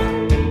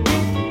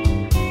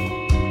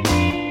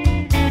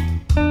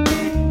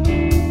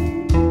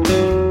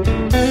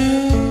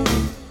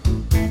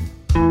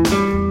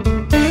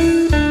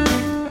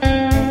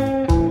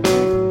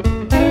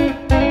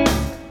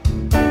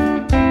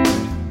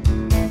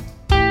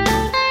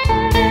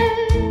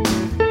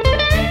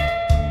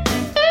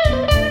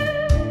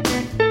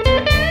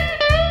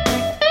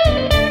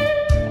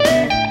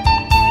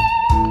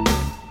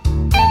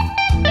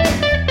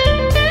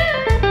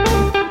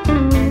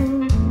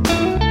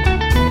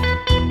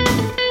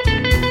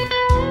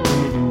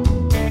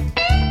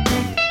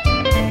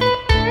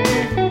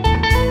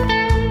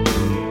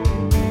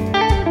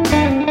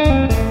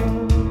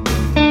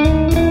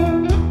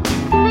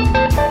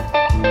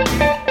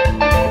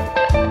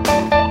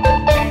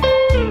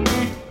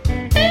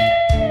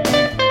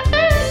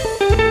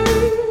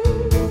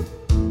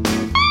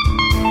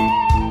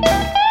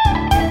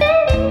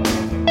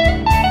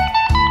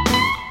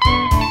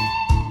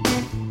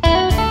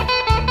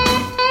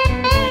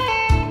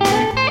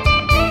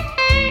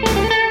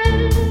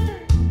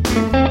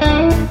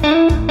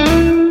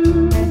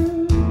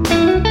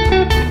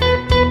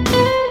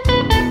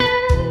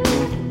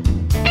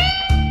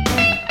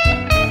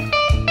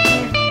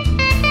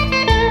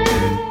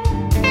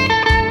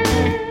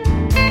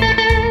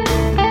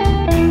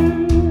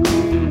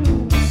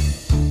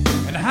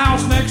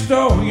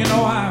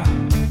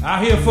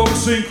 I hear folks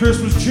sing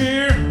Christmas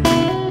cheer.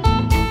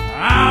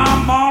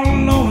 I'm all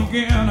alone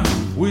again,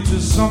 which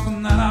is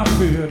something that I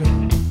feared.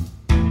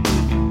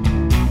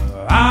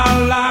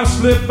 Our lives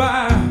slip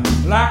by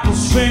like a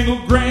single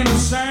grain of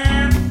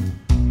sand.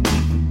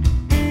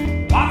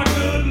 Why the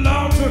good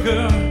Lord took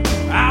her,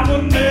 I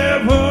will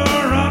never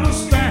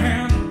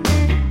understand.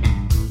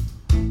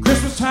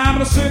 Christmas time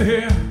and I sit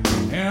here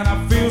and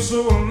I feel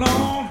so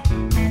alone.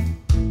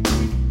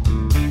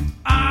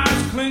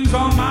 Ice clings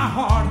on my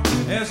heart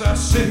as I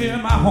sit here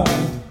in my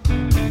home.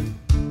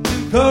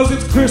 'Cause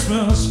it's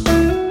Christmas,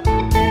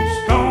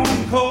 stone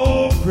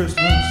cold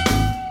Christmas.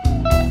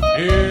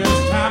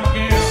 It's time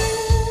again.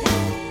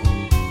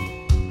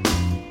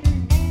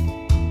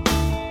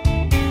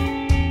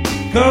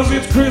 Cause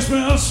it's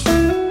Christmas,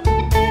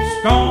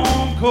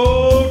 stone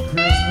cold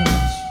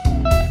Christmas.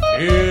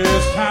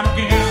 It's time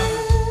again.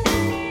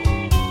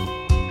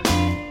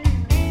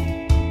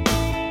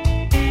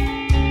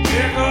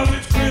 Yeah, 'cause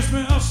it's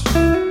Christmas,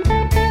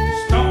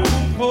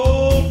 stone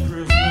cold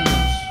Christmas.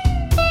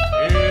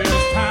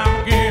 It's time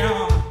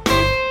again.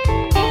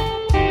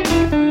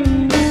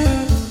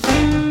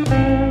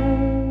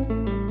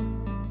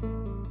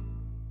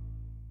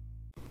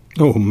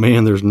 Oh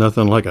man, there's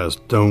nothing like a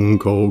stone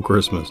cold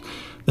Christmas.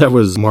 That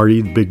was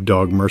Marty Big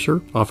Dog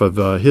Mercer off of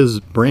his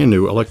brand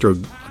new Electro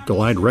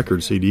Glide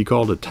record CD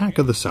called Attack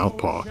of the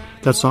Southpaw.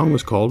 That song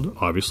was called,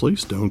 obviously,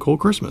 Stone Cold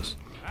Christmas.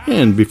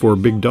 And before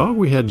Big Dog,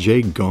 we had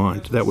Jay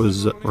Gaunt. That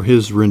was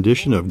his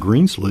rendition of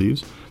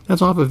Greensleeves.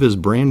 That's off of his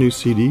brand new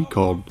CD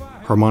called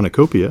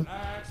Harmonicopia.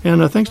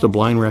 And thanks to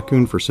Blind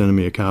Raccoon for sending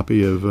me a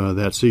copy of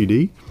that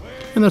CD.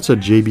 And that's a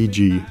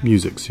JBG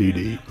music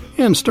CD.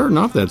 And starting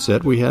off that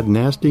set, we had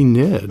Nasty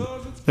Ned.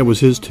 That was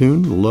his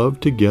tune, Love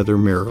Together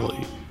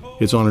Merrily.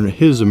 It's on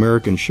his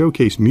American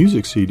Showcase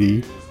music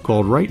CD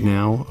called Right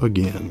Now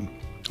Again.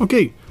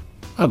 Okay,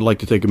 I'd like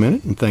to take a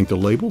minute and thank the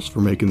labels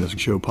for making this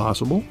show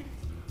possible.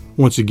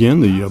 Once again,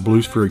 the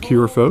Blues for a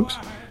Cure folks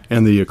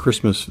and the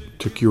Christmas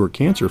to Cure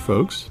Cancer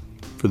folks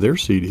for their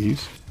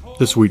CDs.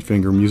 The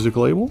Sweetfinger Music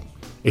Label,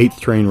 8th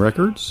Train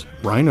Records,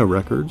 Rhino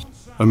Records,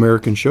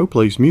 American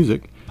Showplace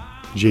Music,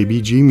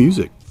 JBG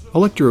Music,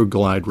 Electro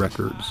Glide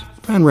Records,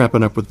 and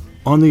wrapping up with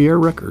On the Air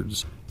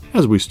Records.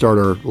 As we start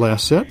our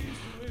last set,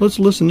 let's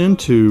listen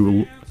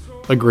into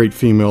a great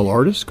female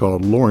artist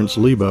called Lawrence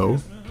Lebo.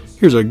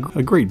 Here's a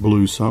great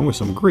blues song with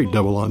some great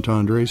double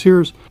entendres.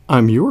 Here's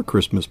I'm Your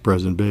Christmas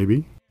Present,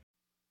 Baby.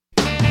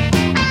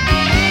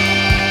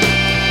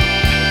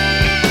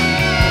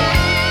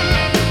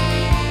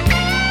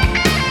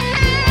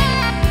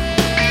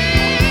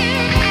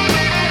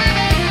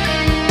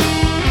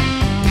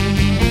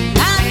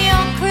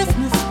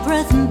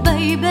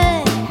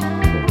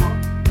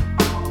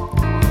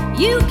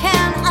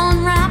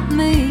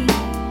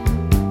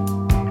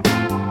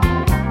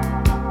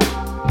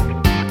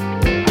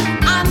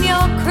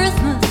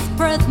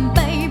 present,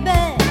 baby.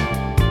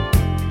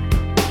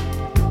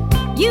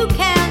 You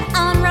can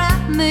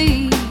unwrap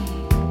me.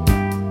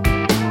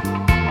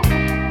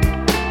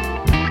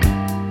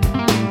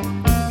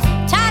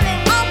 Tie me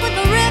up with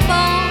a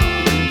ribbon.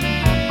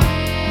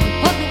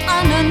 Put me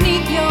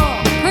underneath your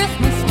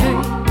Christmas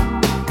tree.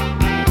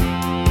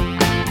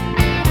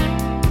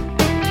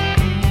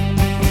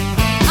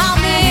 I'll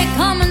be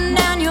coming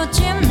down your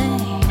chimney.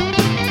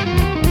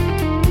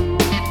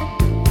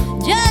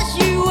 Just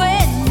you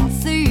wait and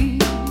see.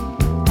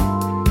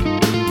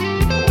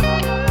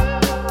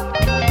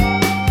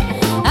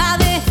 I'll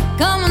be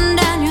coming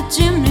down your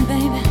chimney,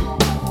 baby.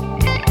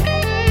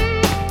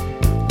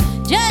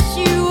 Just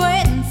you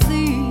wait and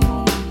see.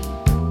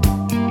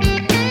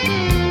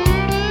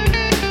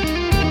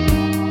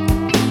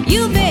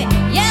 You'll be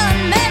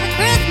yelling Merry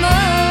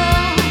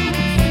Christmas,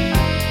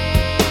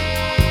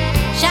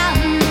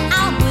 shouting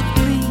out with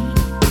glee.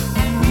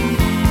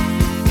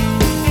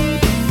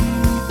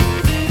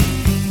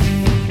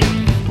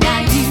 Now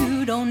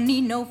you don't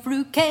need no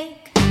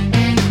fruitcake.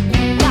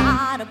 You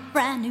got a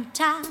brand new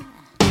tie.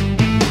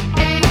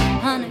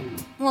 Honey,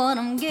 what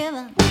I'm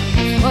giving,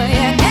 well,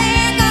 you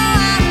can't go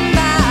out and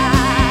buy.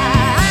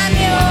 I'm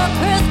your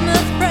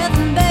Christmas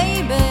present,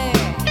 baby.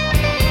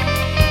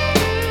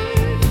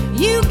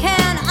 You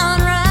can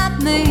unwrap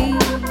me.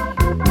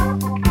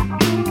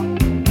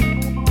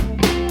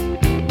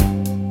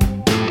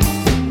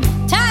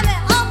 Tie me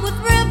up with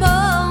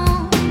ribbon.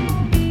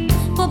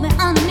 Put me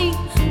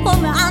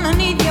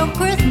underneath your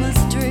Christmas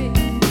tree.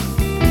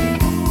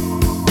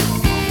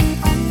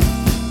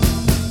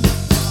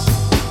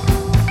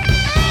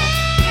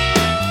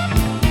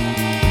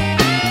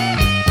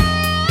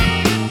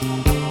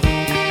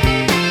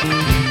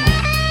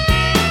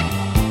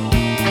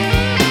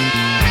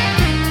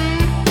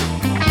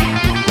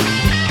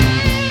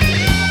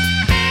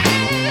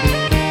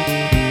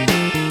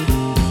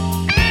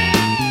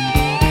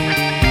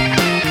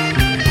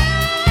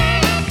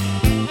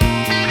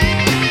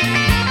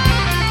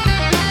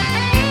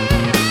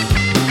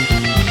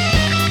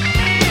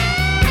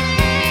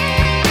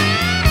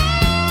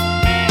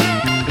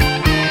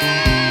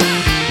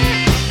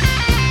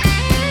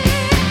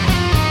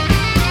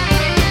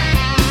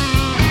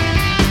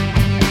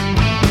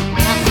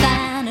 Now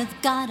Santa's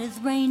got his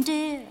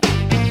reindeer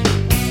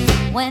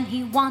when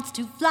he wants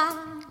to fly.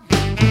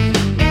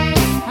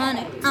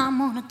 Honey, I'm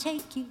gonna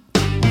take you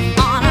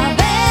on a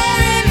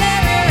very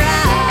merry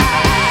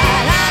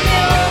ride. I'm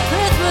your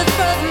Christmas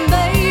present,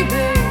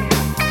 baby.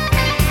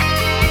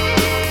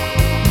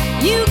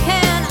 You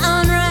can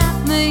unwrap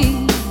me.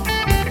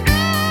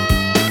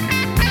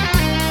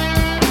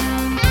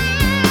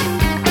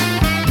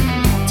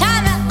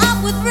 Tie me up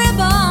with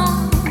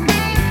ribbon.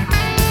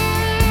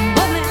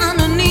 Put me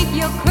underneath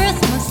your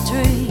Christmas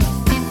tree.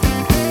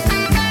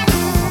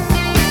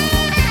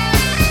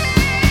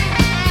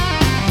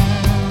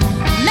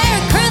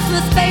 Merry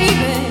Christmas,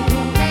 baby.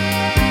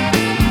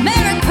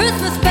 Merry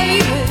Christmas,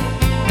 baby.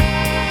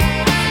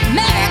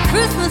 Merry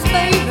Christmas,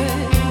 baby.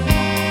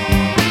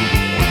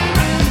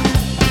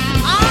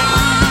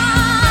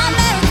 Ah,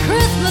 Merry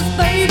Christmas,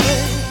 baby.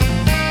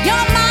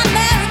 You're my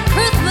Merry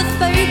Christmas,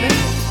 baby.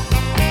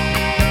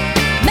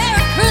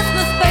 Merry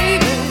Christmas,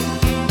 baby.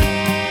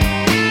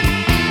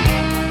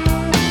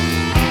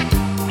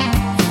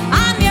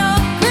 I'm your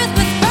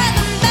Christmas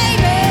present,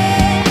 baby.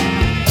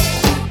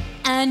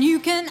 And you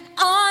can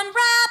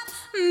unwrap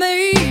me.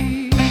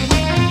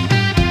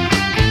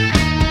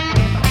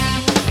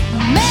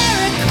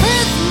 Merry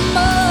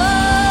Christmas.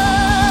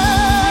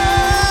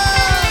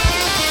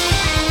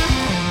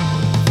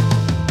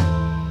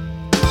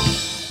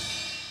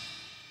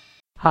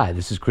 Hi,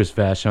 this is Chris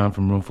Vashon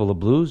from Roomful of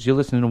Blues. You're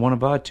listening to one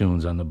of our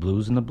tunes on the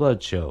Blues and the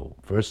Blood Show.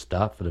 First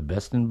stop for the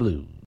best in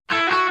blues.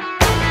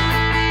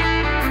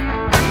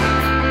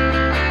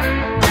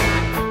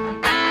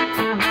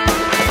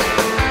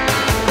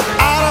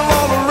 Out of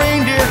all the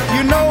reindeer,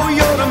 you know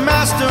you're the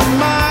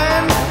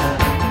mastermind.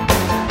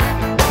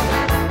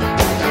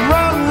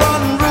 Run,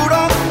 run,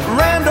 Rudolph,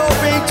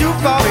 Randolph ain't too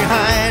far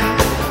behind.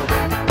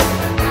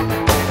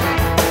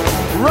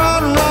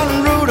 Run,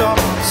 run, Rudolph,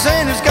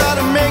 Santa's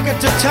gotta make it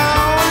to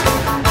town.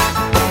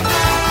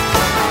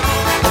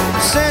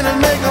 Santa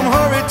make him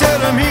hurry, tell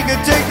him he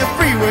can take the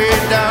freeway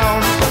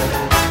down.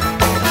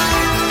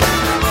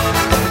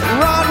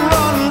 Run,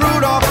 run,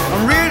 Rudolph,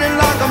 I'm reading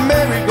like a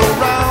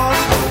merry-go-round.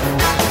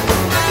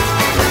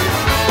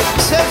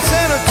 Said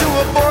Santa to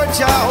a boy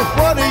child,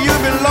 what have you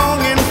been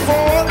longing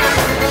for?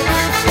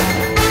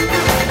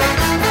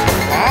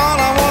 All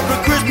I want for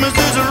Christmas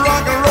is a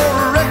rock and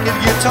roll record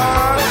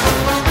guitar.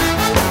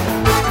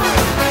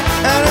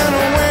 And then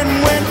a wind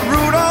went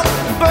Rudolph,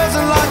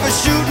 buzzing like a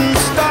shooting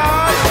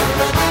star.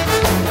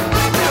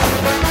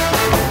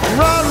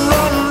 Run,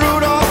 run,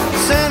 Rudolph,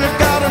 Santa's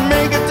gotta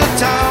make it to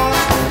town.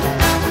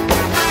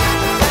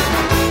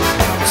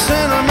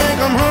 Santa make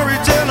him hurry,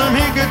 tell him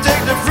he can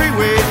take the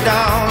freeway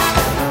down.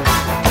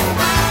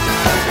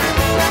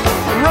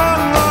 Run,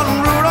 run,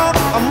 Rudolph,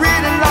 I'm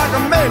reading like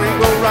a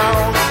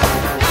merry-go-round.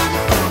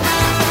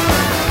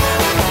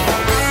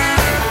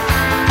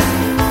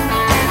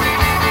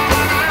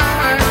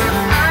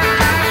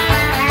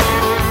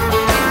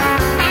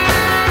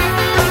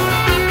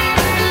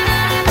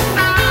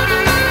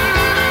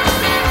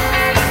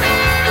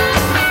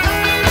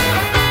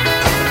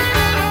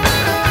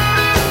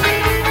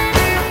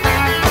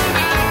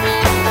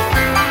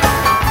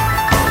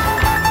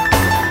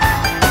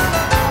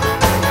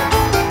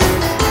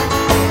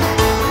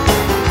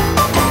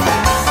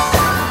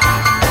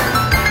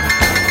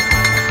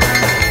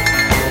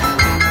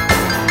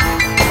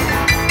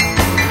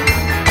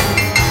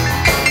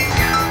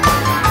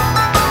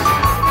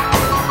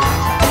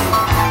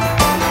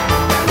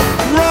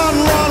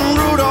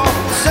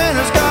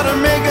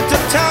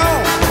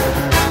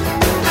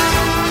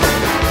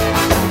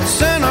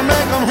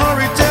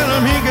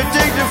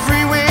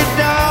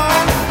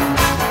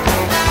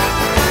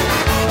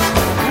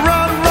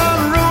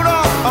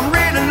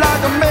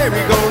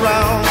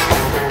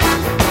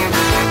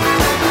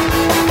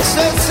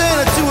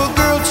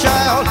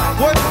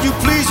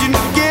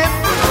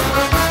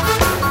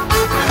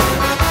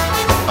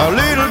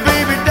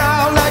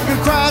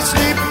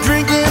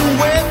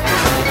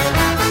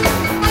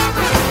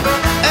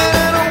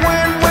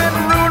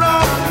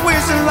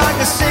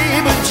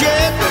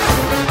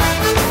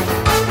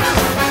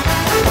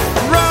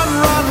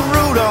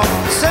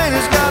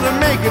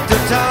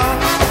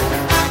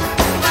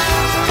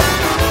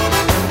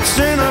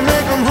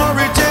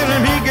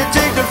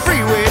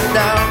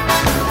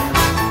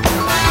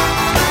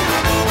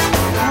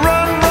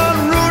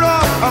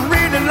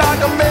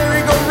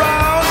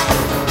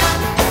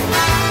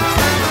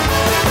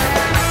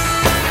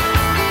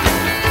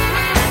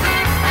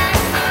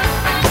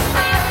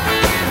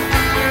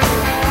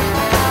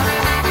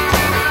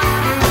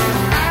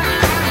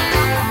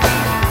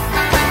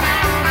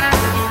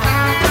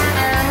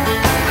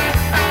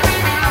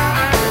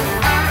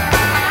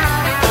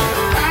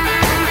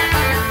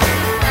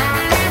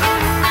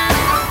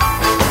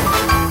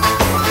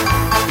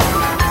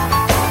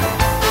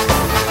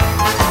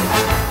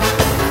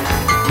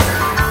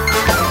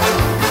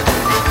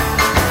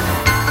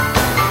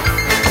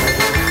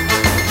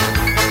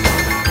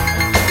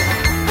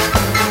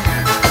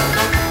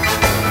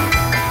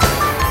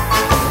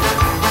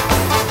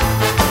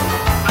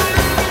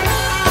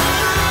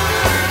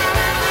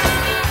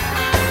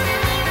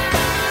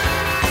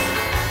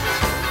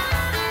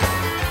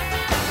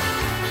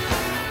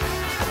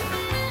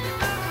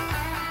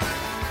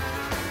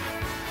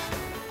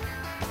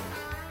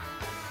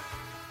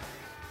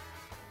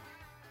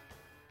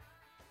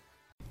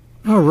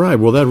 All right,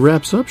 well, that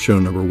wraps up show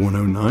number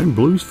 109,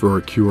 Blues for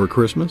a Cure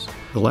Christmas.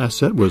 The last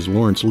set was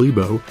Lawrence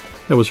Lebo.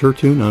 That was her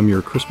tune, I'm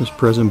Your Christmas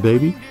Present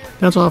Baby.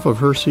 That's off of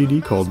her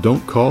CD called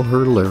Don't Call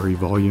Her Larry,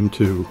 Volume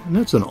 2. And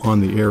that's an On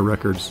the Air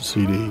Records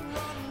CD.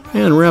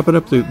 And wrapping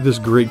up this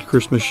great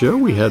Christmas show,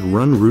 we had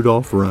Run,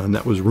 Rudolph, Run.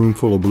 That was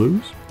Roomful of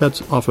Blues.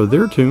 That's off of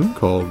their tune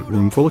called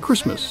Roomful of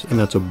Christmas. And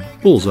that's a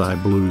Bullseye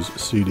Blues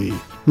CD.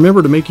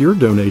 Remember to make your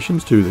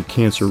donations to the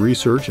Cancer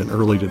Research and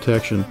Early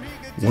Detection.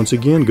 Once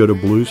again, go to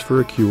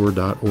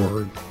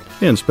bluesforacure.org.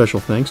 And special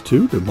thanks,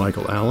 too, to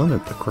Michael Allen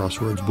at the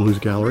Crossroads Blues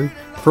Gallery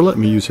for letting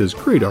me use his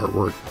great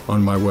artwork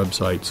on my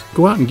websites.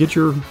 Go out and get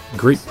your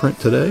great print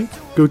today.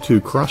 Go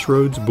to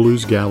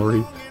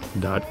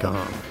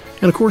crossroadsbluesgallery.com.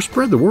 And, of course,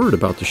 spread the word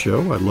about the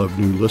show. I love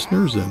new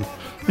listeners. And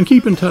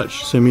keep in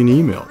touch. Send me an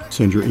email.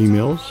 Send your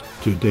emails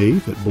to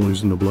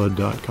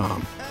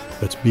dave@BluzNdaBlood.com.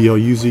 That's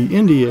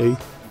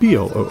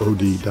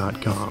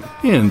BluzNdaBlood.com.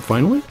 And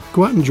finally,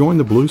 go out and join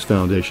the Blues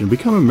Foundation.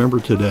 Become a member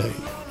today.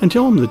 And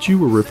tell them that you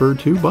were referred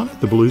to by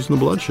the Blues and the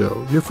Blood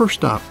Show, your first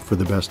stop for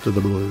the best of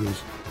the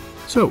blues.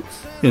 So,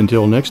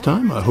 until next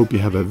time, I hope you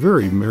have a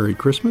very Merry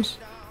Christmas.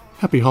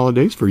 Happy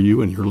holidays for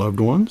you and your loved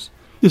ones.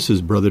 This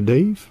is Brother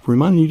Dave,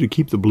 reminding you to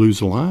keep the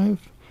blues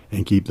alive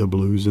and keep the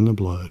blues in the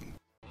blood.